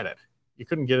to get it. You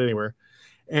couldn't get it anywhere.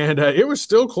 And it was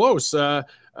still close.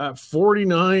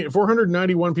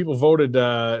 491 people voted,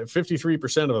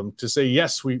 53% of them, to say,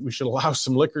 yes, we should allow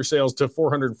some liquor sales, to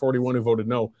 441 who voted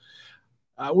no.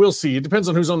 We'll see. It depends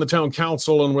on who's on the town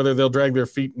council and whether they'll drag their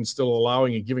feet and still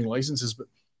allowing and giving licenses. But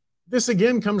this,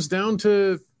 again, comes down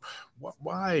to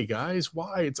why, guys?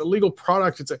 Why? It's a legal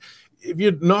product. If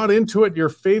you're not into it, your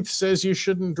faith says you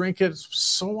shouldn't drink it,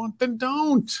 so on, then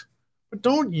don't. But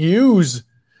don't use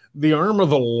the arm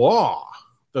of the law,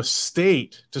 the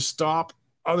state, to stop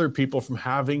other people from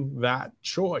having that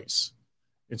choice.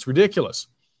 It's ridiculous.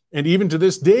 And even to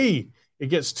this day, it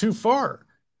gets too far.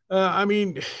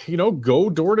 Go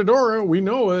door to door. We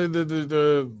know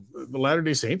the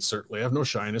Latter-day Saints certainly have no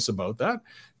shyness about that.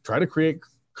 Try to create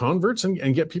converts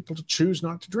and get people to choose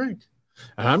not to drink.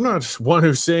 I'm not one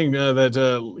who's saying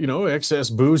that excess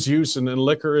booze use and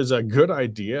liquor is a good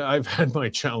idea. I've had my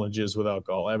challenges with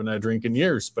alcohol. I haven't had a drink in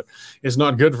years, but it's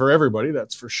not good for everybody,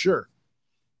 that's for sure.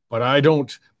 But I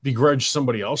don't begrudge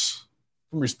somebody else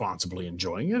from responsibly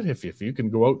enjoying it. If you can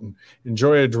go out and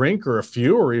enjoy a drink or a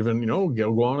few, or even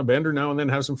go on a bender now and then,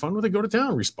 have some fun with it, go to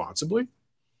town responsibly.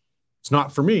 It's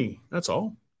not for me, that's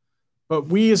all. But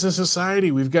we as a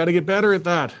society, we've got to get better at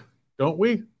that, don't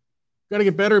we? Got to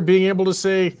get better at being able to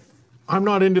say, I'm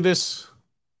not into this.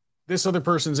 This other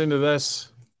person's into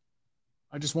this.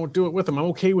 I just won't do it with them. I'm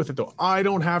okay with it, though. I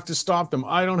don't have to stop them.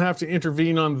 I don't have to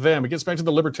intervene on them. It gets back to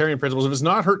the libertarian principles. If it's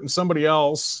not hurting somebody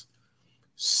else,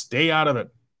 stay out of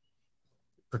it,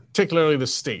 particularly the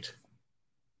state.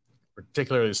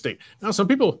 Now, some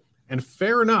people, and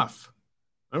fair enough,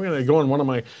 I'm going to go on one of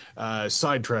my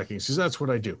sidetrackings because that's what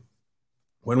I do.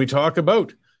 When we talk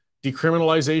about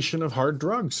decriminalization of hard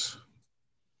drugs,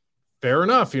 fair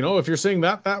enough. If you're saying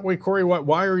that way, Cory,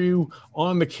 why are you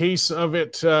on the case of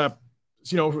it, so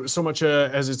much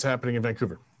as it's happening in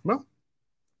Vancouver? Well,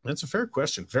 that's a fair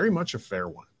question. Very much a fair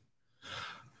one.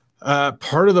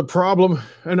 Part of the problem,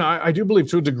 and I do believe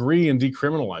to a degree in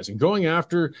decriminalizing, going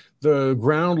after the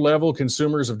ground level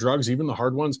consumers of drugs, even the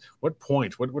hard ones, what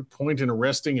point? What point in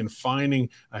arresting and finding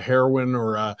a heroin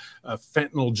or a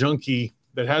fentanyl junkie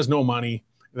that has no money,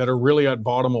 that are really at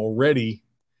bottom already,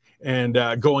 and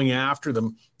going after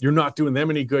them? You're not doing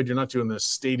them any good. You're not doing the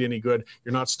state any good.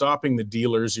 You're not stopping the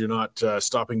dealers. You're not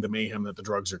stopping the mayhem that the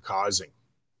drugs are causing.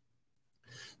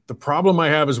 The problem I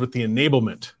have is with the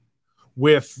enablement,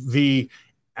 with the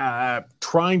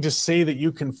trying to say that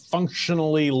you can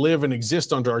functionally live and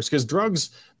exist on drugs,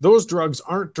 because those drugs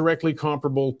aren't directly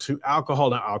comparable to alcohol.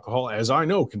 Now, alcohol, as I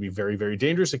know, can be very, very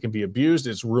dangerous. It can be abused.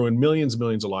 It's ruined millions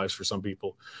of lives for some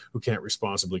people who can't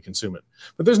responsibly consume it.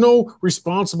 But there's no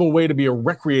responsible way to be a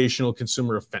recreational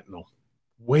consumer of fentanyl.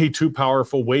 Way too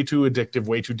powerful, way too addictive,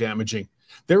 way too damaging.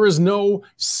 There is no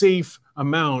safe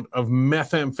amount of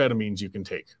methamphetamines you can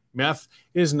take. Meth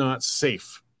is not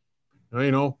safe.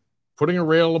 Putting a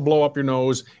rail to blow up your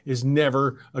nose is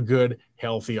never a good,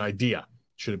 healthy idea.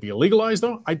 Should it be illegalized,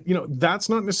 though? That's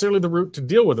not necessarily the route to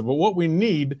deal with it. But what we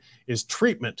need is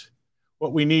treatment.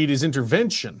 What we need is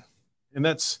intervention. And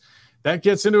that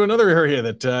gets into another area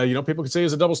that, people could say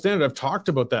is a double standard. I've talked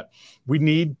about that. We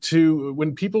need to,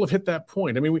 when people have hit that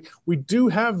point, we do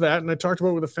have that. And I talked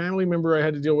about it with a family member I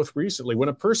had to deal with recently. When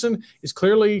a person is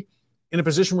clearly in a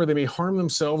position where they may harm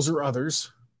themselves or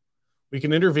others, we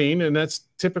can intervene, and that's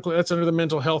under the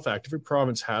Mental Health Act. Every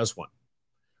province has one.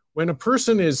 When a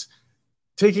person is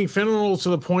taking fentanyl to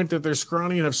the point that they're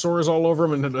scrawny and have sores all over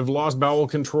them and have lost bowel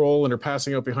control and are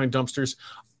passing out behind dumpsters,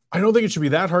 I don't think it should be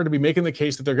that hard to be making the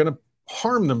case that they're going to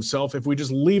harm themselves if we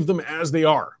just leave them as they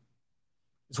are.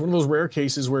 It's one of those rare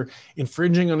cases where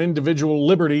infringing on individual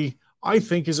liberty, I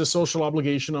think, is a social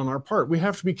obligation on our part. We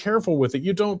have to be careful with it.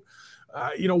 You don't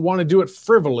want to do it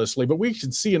frivolously, but we can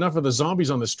see enough of the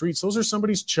zombies on the streets. Those are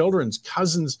somebody's children's,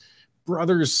 cousins,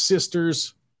 brothers,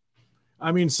 sisters.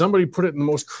 I mean, somebody put it in the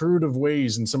most crude of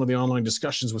ways in some of the online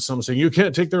discussions with someone saying, you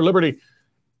can't take their liberty.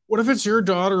 What if it's your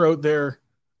daughter out there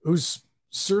who's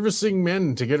servicing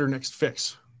men to get her next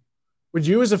fix? Would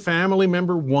you as a family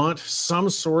member want some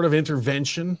sort of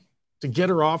intervention to get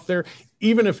her off there,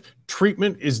 even if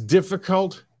treatment is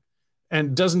difficult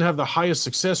and doesn't have the highest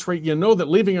success rate? You know that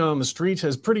leaving her on the street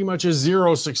has pretty much a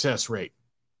zero success rate.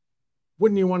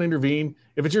 Wouldn't you want to intervene?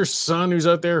 If it's your son who's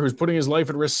out there who's putting his life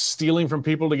at risk, stealing from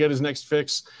people to get his next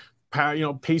fix,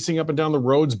 pacing up and down the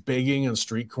roads, begging on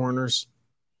street corners.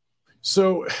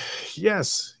 So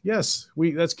yes,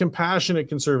 that's compassionate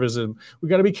conservatism. We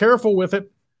got to be careful with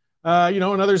it. And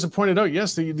others have pointed out,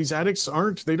 yes, these addicts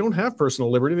they don't have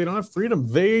personal liberty. They don't have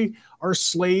freedom. They are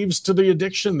slaves to the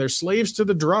addiction. They're slaves to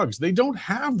the drugs. They don't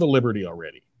have the liberty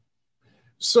already.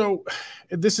 So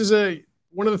this is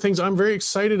one of the things I'm very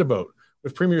excited about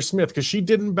with Premier Smith, because she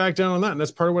didn't back down on that. And that's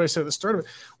part of what I said at the start of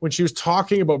it, when she was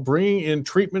talking about bringing in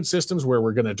treatment systems where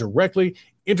we're going to directly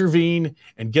intervene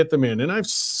and get them in. And I've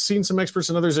seen some experts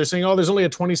and others are saying, there's only a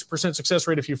 20% success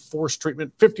rate if you force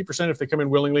treatment, 50% if they come in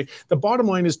willingly. The bottom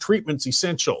line is treatment's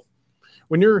essential.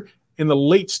 When you're in the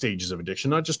late stages of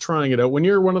addiction, not just trying it out, when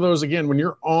you're one of those, again, when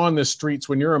you're on the streets,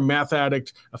 when you're a meth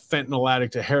addict, a fentanyl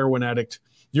addict, a heroin addict,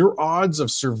 your odds of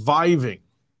surviving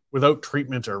without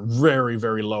treatment are very,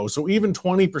 very low. So even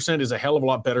 20% is a hell of a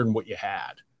lot better than what you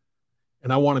had.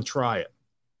 And I want to try it.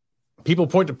 People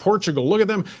point to Portugal. Look at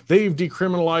them. They've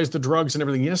decriminalized the drugs and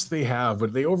everything. Yes, they have,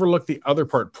 but they overlook the other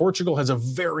part. Portugal has a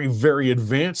very, very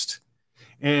advanced,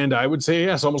 and I would say,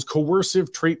 yes, almost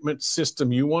coercive treatment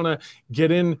system. You want to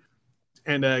get in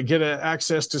and get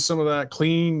access to some of that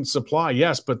clean supply.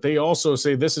 Yes, but they also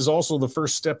say this is also the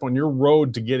first step on your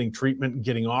road to getting treatment and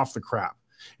getting off the crap.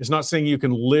 It's not saying you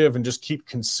can live and just keep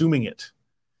consuming it.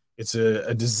 It's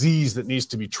a disease that needs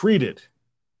to be treated,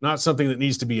 not something that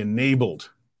needs to be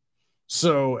enabled.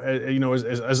 So,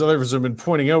 as others have been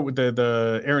pointing out with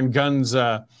the Aaron Gunn's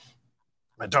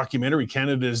documentary,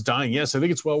 Canada is Dying. Yes, I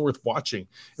think it's well worth watching.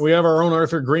 And we have our own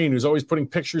Arthur Green, who's always putting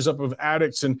pictures up of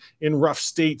addicts in rough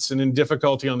states and in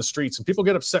difficulty on the streets. And people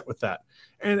get upset with that.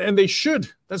 And they should.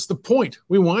 That's the point.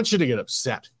 We want you to get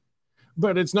upset.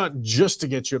 But it's not just to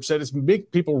get you upset. It's to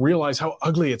make people realize how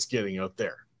ugly it's getting out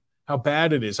there, how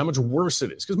bad it is, how much worse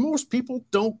it is. Because most people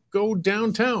don't go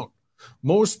downtown.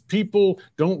 Most people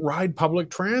don't ride public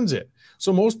transit.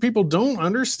 So most people don't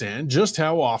understand just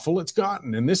how awful it's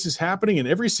gotten. And this is happening in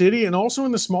every city and also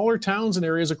in the smaller towns and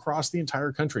areas across the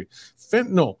entire country.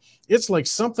 Fentanyl, it's like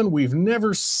something we've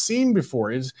never seen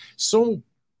before. It's so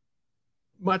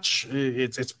much,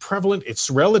 it's prevalent,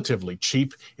 it's relatively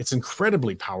cheap, it's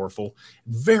incredibly powerful,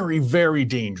 very, very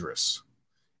dangerous.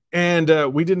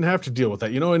 And we didn't have to deal with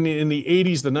that. In the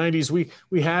 80s, the 90s,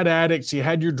 we had addicts, you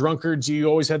had your drunkards, you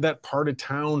always had that part of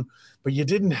town, but you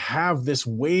didn't have this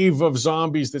wave of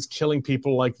zombies that's killing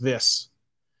people like this.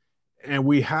 And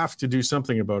we have to do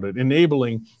something about it.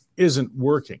 Enabling isn't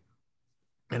working.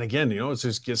 And again, it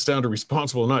just gets down to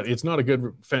responsible or not. It's not a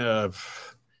good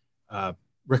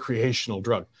recreational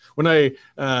drug. When I,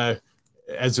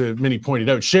 as many pointed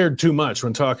out, shared too much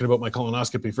when talking about my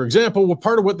colonoscopy, for example,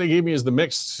 part of what they gave me as the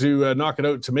mix to knock it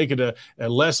out, to make it a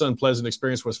less unpleasant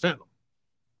experience, was fentanyl.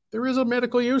 There is a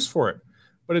medical use for it,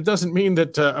 but it doesn't mean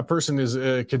that a person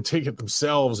can take it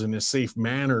themselves in a safe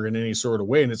manner in any sort of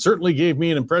way. And it certainly gave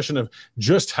me an impression of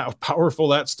just how powerful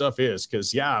that stuff is.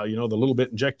 Because, the little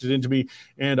bit injected into me,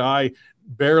 and I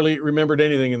barely remembered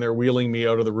anything, and they're wheeling me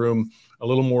out of the room a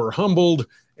little more humbled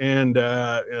and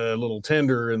a little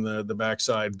tender in the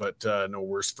backside, but no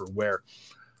worse for wear.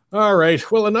 All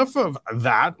right. Well, enough of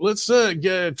that. Let's turn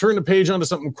the page onto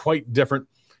something quite different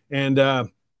and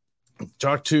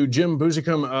talk to Jim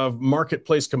Buzicum of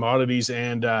Marketplace Commodities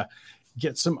and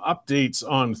get some updates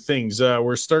on things.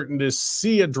 We're starting to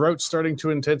see a drought starting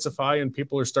to intensify, and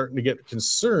people are starting to get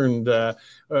concerned.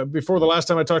 Before the last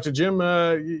time I talked to Jim,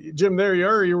 there you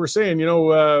are. You were saying,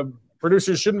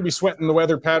 producers shouldn't be sweating the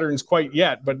weather patterns quite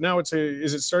yet, but now is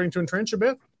it starting to entrench a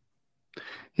bit?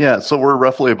 Yeah, so we're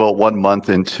roughly about 1 month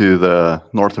into the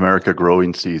North America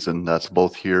growing season. That's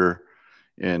both here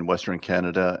in Western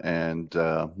Canada and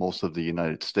most of the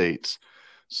United States.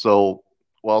 So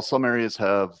while some areas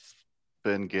have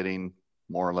been getting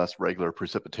more or less regular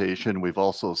precipitation, we've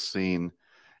also seen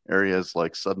areas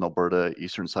like southern Alberta,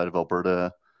 eastern side of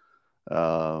Alberta,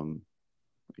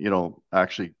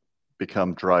 actually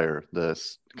become drier. The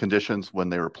conditions when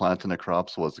they were planting the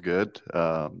crops was good.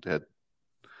 They had,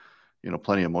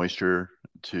 plenty of moisture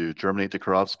to germinate the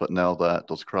crops, but now that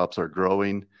those crops are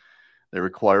growing, they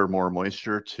require more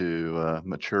moisture to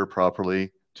mature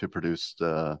properly to produce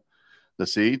the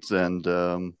seeds. And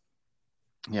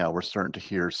we're starting to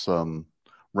hear some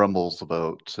rumbles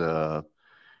about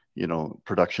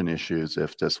production issues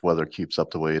if this weather keeps up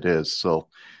the way it is. So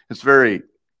it's very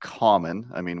common.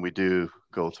 I mean, we do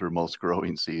go through most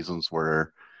growing seasons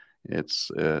where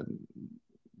it's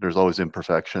there's always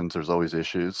imperfections, there's always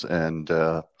issues, and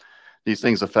these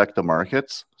things affect the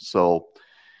markets. So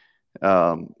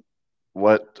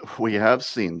what we have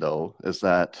seen, though, is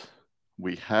that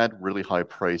we had really high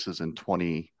prices in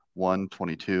 21,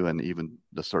 22, and even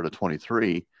the start of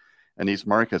 23, and these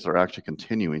markets are actually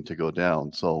continuing to go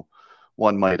down. So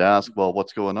one might ask, well,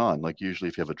 what's going on? Like usually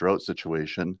if you have a drought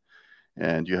situation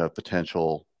and you have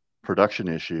potential production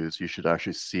issues, you should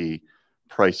actually see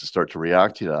prices start to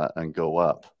react to that and go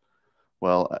up.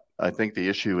 Well, I think the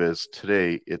issue is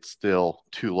today it's still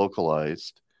too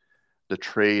localized. The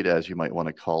trade, as you might want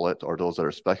to call it, or those that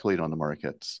are speculating on the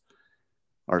markets,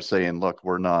 are saying, look,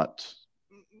 we're not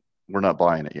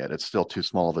buying it yet. It's still too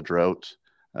small of a drought.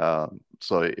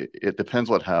 So it depends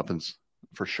what happens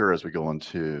for sure as we go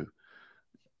into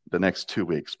the next 2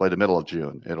 weeks. By the middle of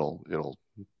June, it'll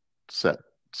set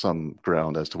some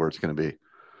ground as to where it's going to be.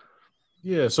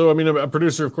 Yeah, so I mean, a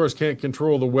producer, of course, can't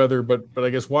control the weather, but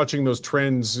I guess watching those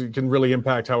trends can really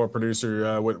impact how a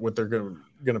producer what they're going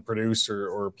to produce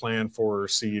or plan for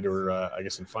seed or I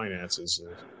guess in finances.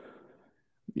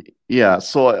 Yeah,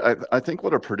 so I think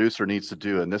what a producer needs to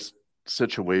do in this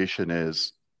situation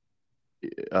is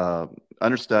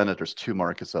understand that there's two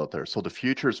markets out there. So the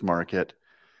futures market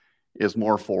is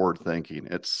more forward thinking.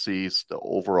 It sees the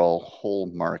overall whole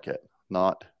market,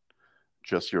 not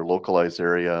just your localized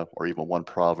area or even one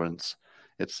province.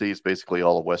 It sees basically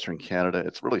all of Western Canada.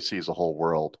 It really sees the whole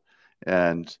world.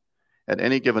 And at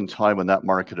any given time when that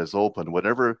market is open,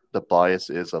 whatever the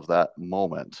bias is of that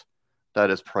moment,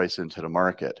 that is priced into the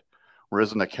market.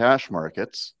 Whereas in the cash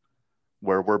markets,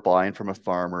 where we're buying from a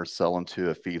farmer, selling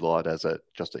to a feedlot as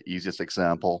just the easiest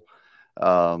example,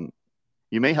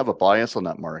 you may have a bias on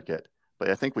that market,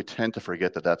 but I think we tend to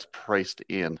forget that that's priced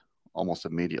in almost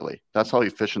immediately. That's how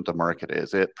efficient the market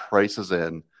is. It prices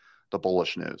in the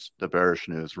bullish news, the bearish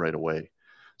news right away.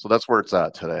 So that's where it's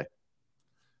at today.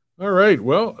 All right.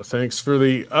 Well, thanks for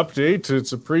the update.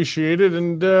 It's appreciated.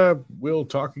 And we'll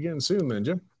talk again soon then,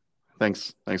 Jim.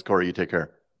 Thanks, Cory. You take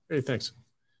care. Hey, thanks.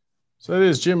 So that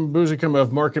is Jim Buzicum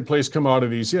of Marketplace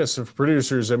Commodities. Yes, of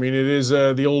producers. I mean, it is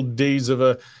the old days of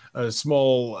a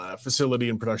small facility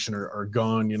and production are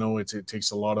gone. It takes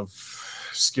a lot of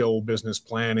skill, business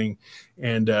planning,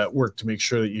 and work to make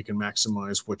sure that you can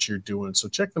maximize what you're doing. So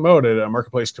check them out at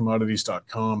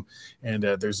marketplacecommodities.com. And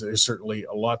there's certainly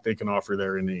a lot they can offer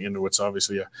there in what's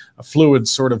obviously a fluid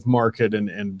sort of market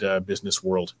and business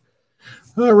world.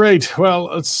 All right. Well,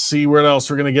 let's see what else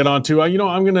we're going to get onto.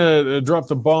 I'm going to drop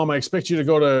the bomb. I expect you to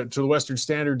go to the Western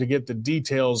Standard to get the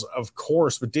details, of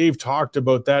course. But Dave talked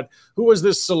about that. Who was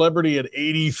this celebrity at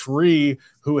 83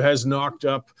 who has knocked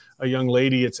up a young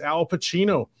lady? It's Al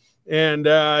Pacino. And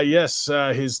yes,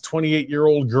 his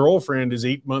 28-year-old girlfriend is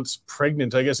 8 months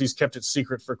pregnant. I guess he's kept it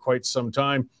secret for quite some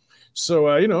time.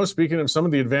 So, speaking of some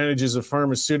of the advantages of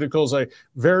pharmaceuticals, I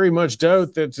very much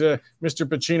doubt that Mr.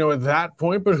 Pacino at that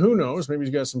point, but who knows? Maybe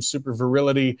he's got some super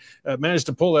virility, managed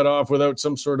to pull that off without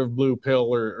some sort of blue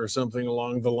pill or something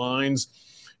along the lines.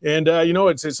 And,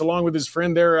 it's along with his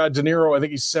friend there, De Niro. I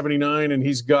think he's 79, and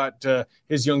he's got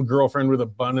his young girlfriend with a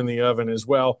bun in the oven as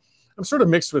well. I'm sort of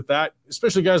mixed with that,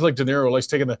 especially guys like De Niro likes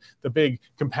taking the big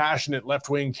compassionate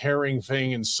left-wing caring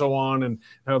thing and so on, and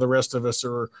how the rest of us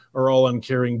are all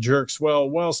uncaring jerks. Well,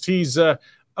 whilst he's out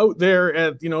there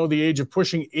at, the age of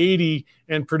pushing 80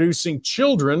 and producing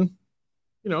children,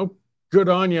 good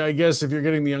on you, I guess, if you're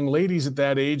getting the young ladies at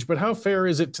that age. But how fair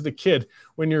is it to the kid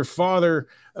when your father,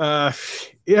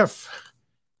 if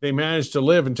they manage to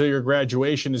live until your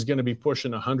graduation, is going to be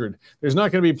pushing 100? There's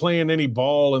not going to be playing any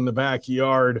ball in the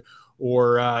backyard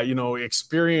or,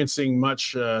 experiencing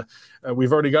much.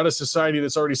 We've already got a society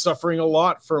that's already suffering a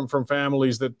lot from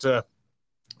families that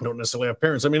don't necessarily have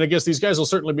parents. I mean, I guess these guys will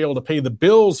certainly be able to pay the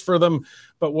bills for them,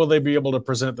 but will they be able to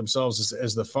present themselves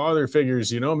as the father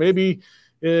figures? Maybe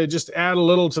just add a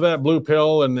little to that blue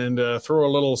pill and then throw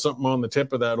a little something on the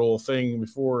tip of that old thing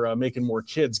before making more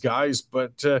kids, guys.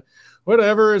 But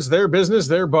whatever, it's their business,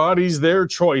 their bodies, their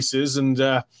choices.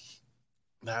 And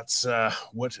That's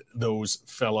what those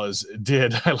fellas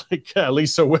did. I like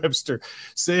Lisa Webster.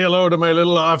 Say hello to my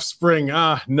little offspring.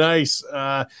 Ah, nice.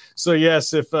 So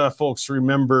yes, if folks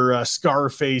remember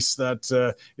Scarface,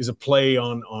 that is a play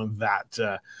on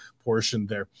that portion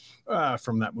there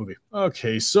from that movie.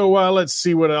 Okay, so let's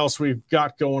see what else we've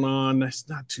got going on. It's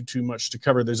not too much to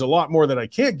cover. There's a lot more that I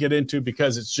can't get into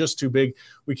because it's just too big.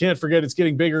 We can't forget it's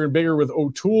getting bigger and bigger with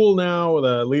O'Toole now,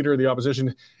 the leader of the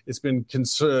opposition. It's been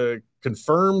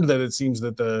confirmed that it seems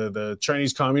that the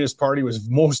Chinese Communist Party was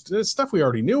most stuff we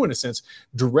already knew in a sense,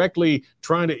 directly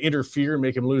trying to interfere and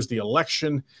make him lose the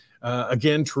election.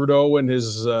 Again, Trudeau and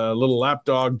his little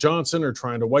lapdog Johnson are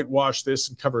trying to whitewash this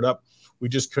and cover it up. We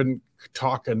just couldn't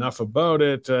talk enough about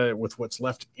it with what's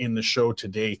left in the show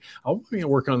today. I'll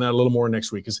work on that a little more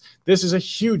next week, because this is a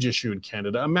huge issue in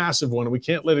Canada, a massive one. And we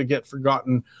can't let it get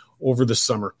forgotten over the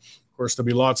summer. Of course, there'll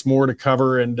be lots more to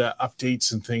cover and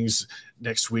updates and things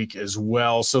next week as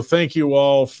well. So thank you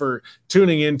all for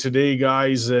tuning in today,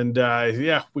 guys. And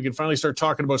we can finally start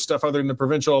talking about stuff other than the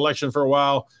provincial election for a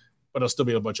while. But it'll still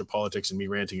be a bunch of politics and me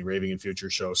ranting and raving in future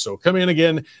shows. So come in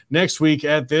again next week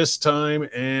at this time,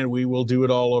 and we will do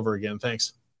it all over again.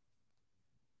 Thanks.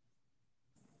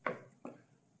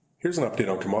 Here's an update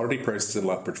on commodity prices in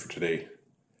Lethbridge for today.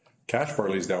 Cash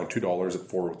barley is down $2 at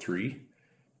 $4.03.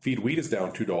 Feed wheat is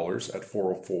down $2 at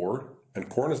 $4.04. And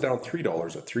corn is down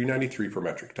 $3 at $3.93 per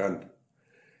metric ton.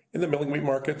 In the milling wheat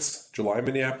markets, July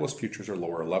Minneapolis futures are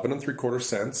lower 11 3/4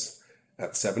 cents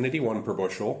at $7.81 per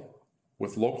bushel,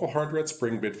 with local hard red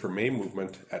spring bid for May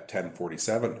movement at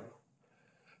 $10.47.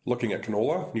 Looking at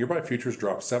canola, nearby futures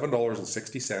dropped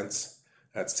 $7.60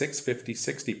 at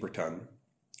 $6.50.60 per ton,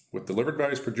 with delivered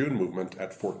values per June movement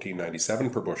at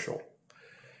 $14.97 per bushel.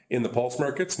 In the pulse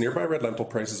markets, nearby red lentil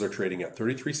prices are trading at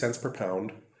 33 cents per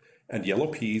pound, and yellow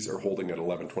peas are holding at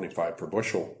 $11.25 per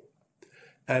bushel.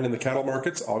 And in the cattle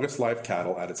markets, August live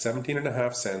cattle added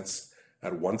 17.5 cents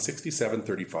at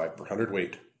 $167.35 per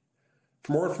hundredweight.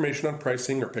 For more information on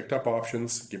pricing or picked up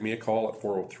options, give me a call at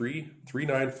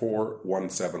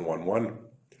 403-394-1711.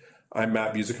 I'm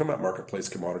Matt Musicum at Marketplace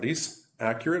Commodities,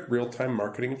 accurate real-time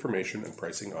marketing information and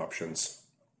pricing options.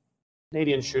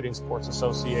 Canadian Shooting Sports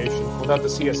Association. Without the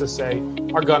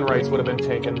CSSA, our gun rights would have been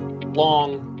taken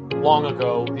long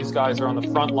ago. These guys are on the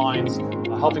front lines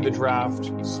helping to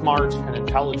draft smart and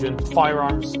intelligent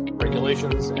firearms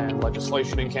regulations and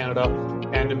legislation in Canada,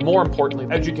 and more importantly,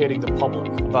 educating the public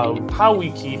about how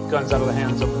we keep guns out of the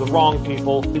hands of the wrong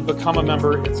people. To become a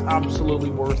member, it's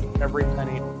absolutely worth every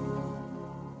penny.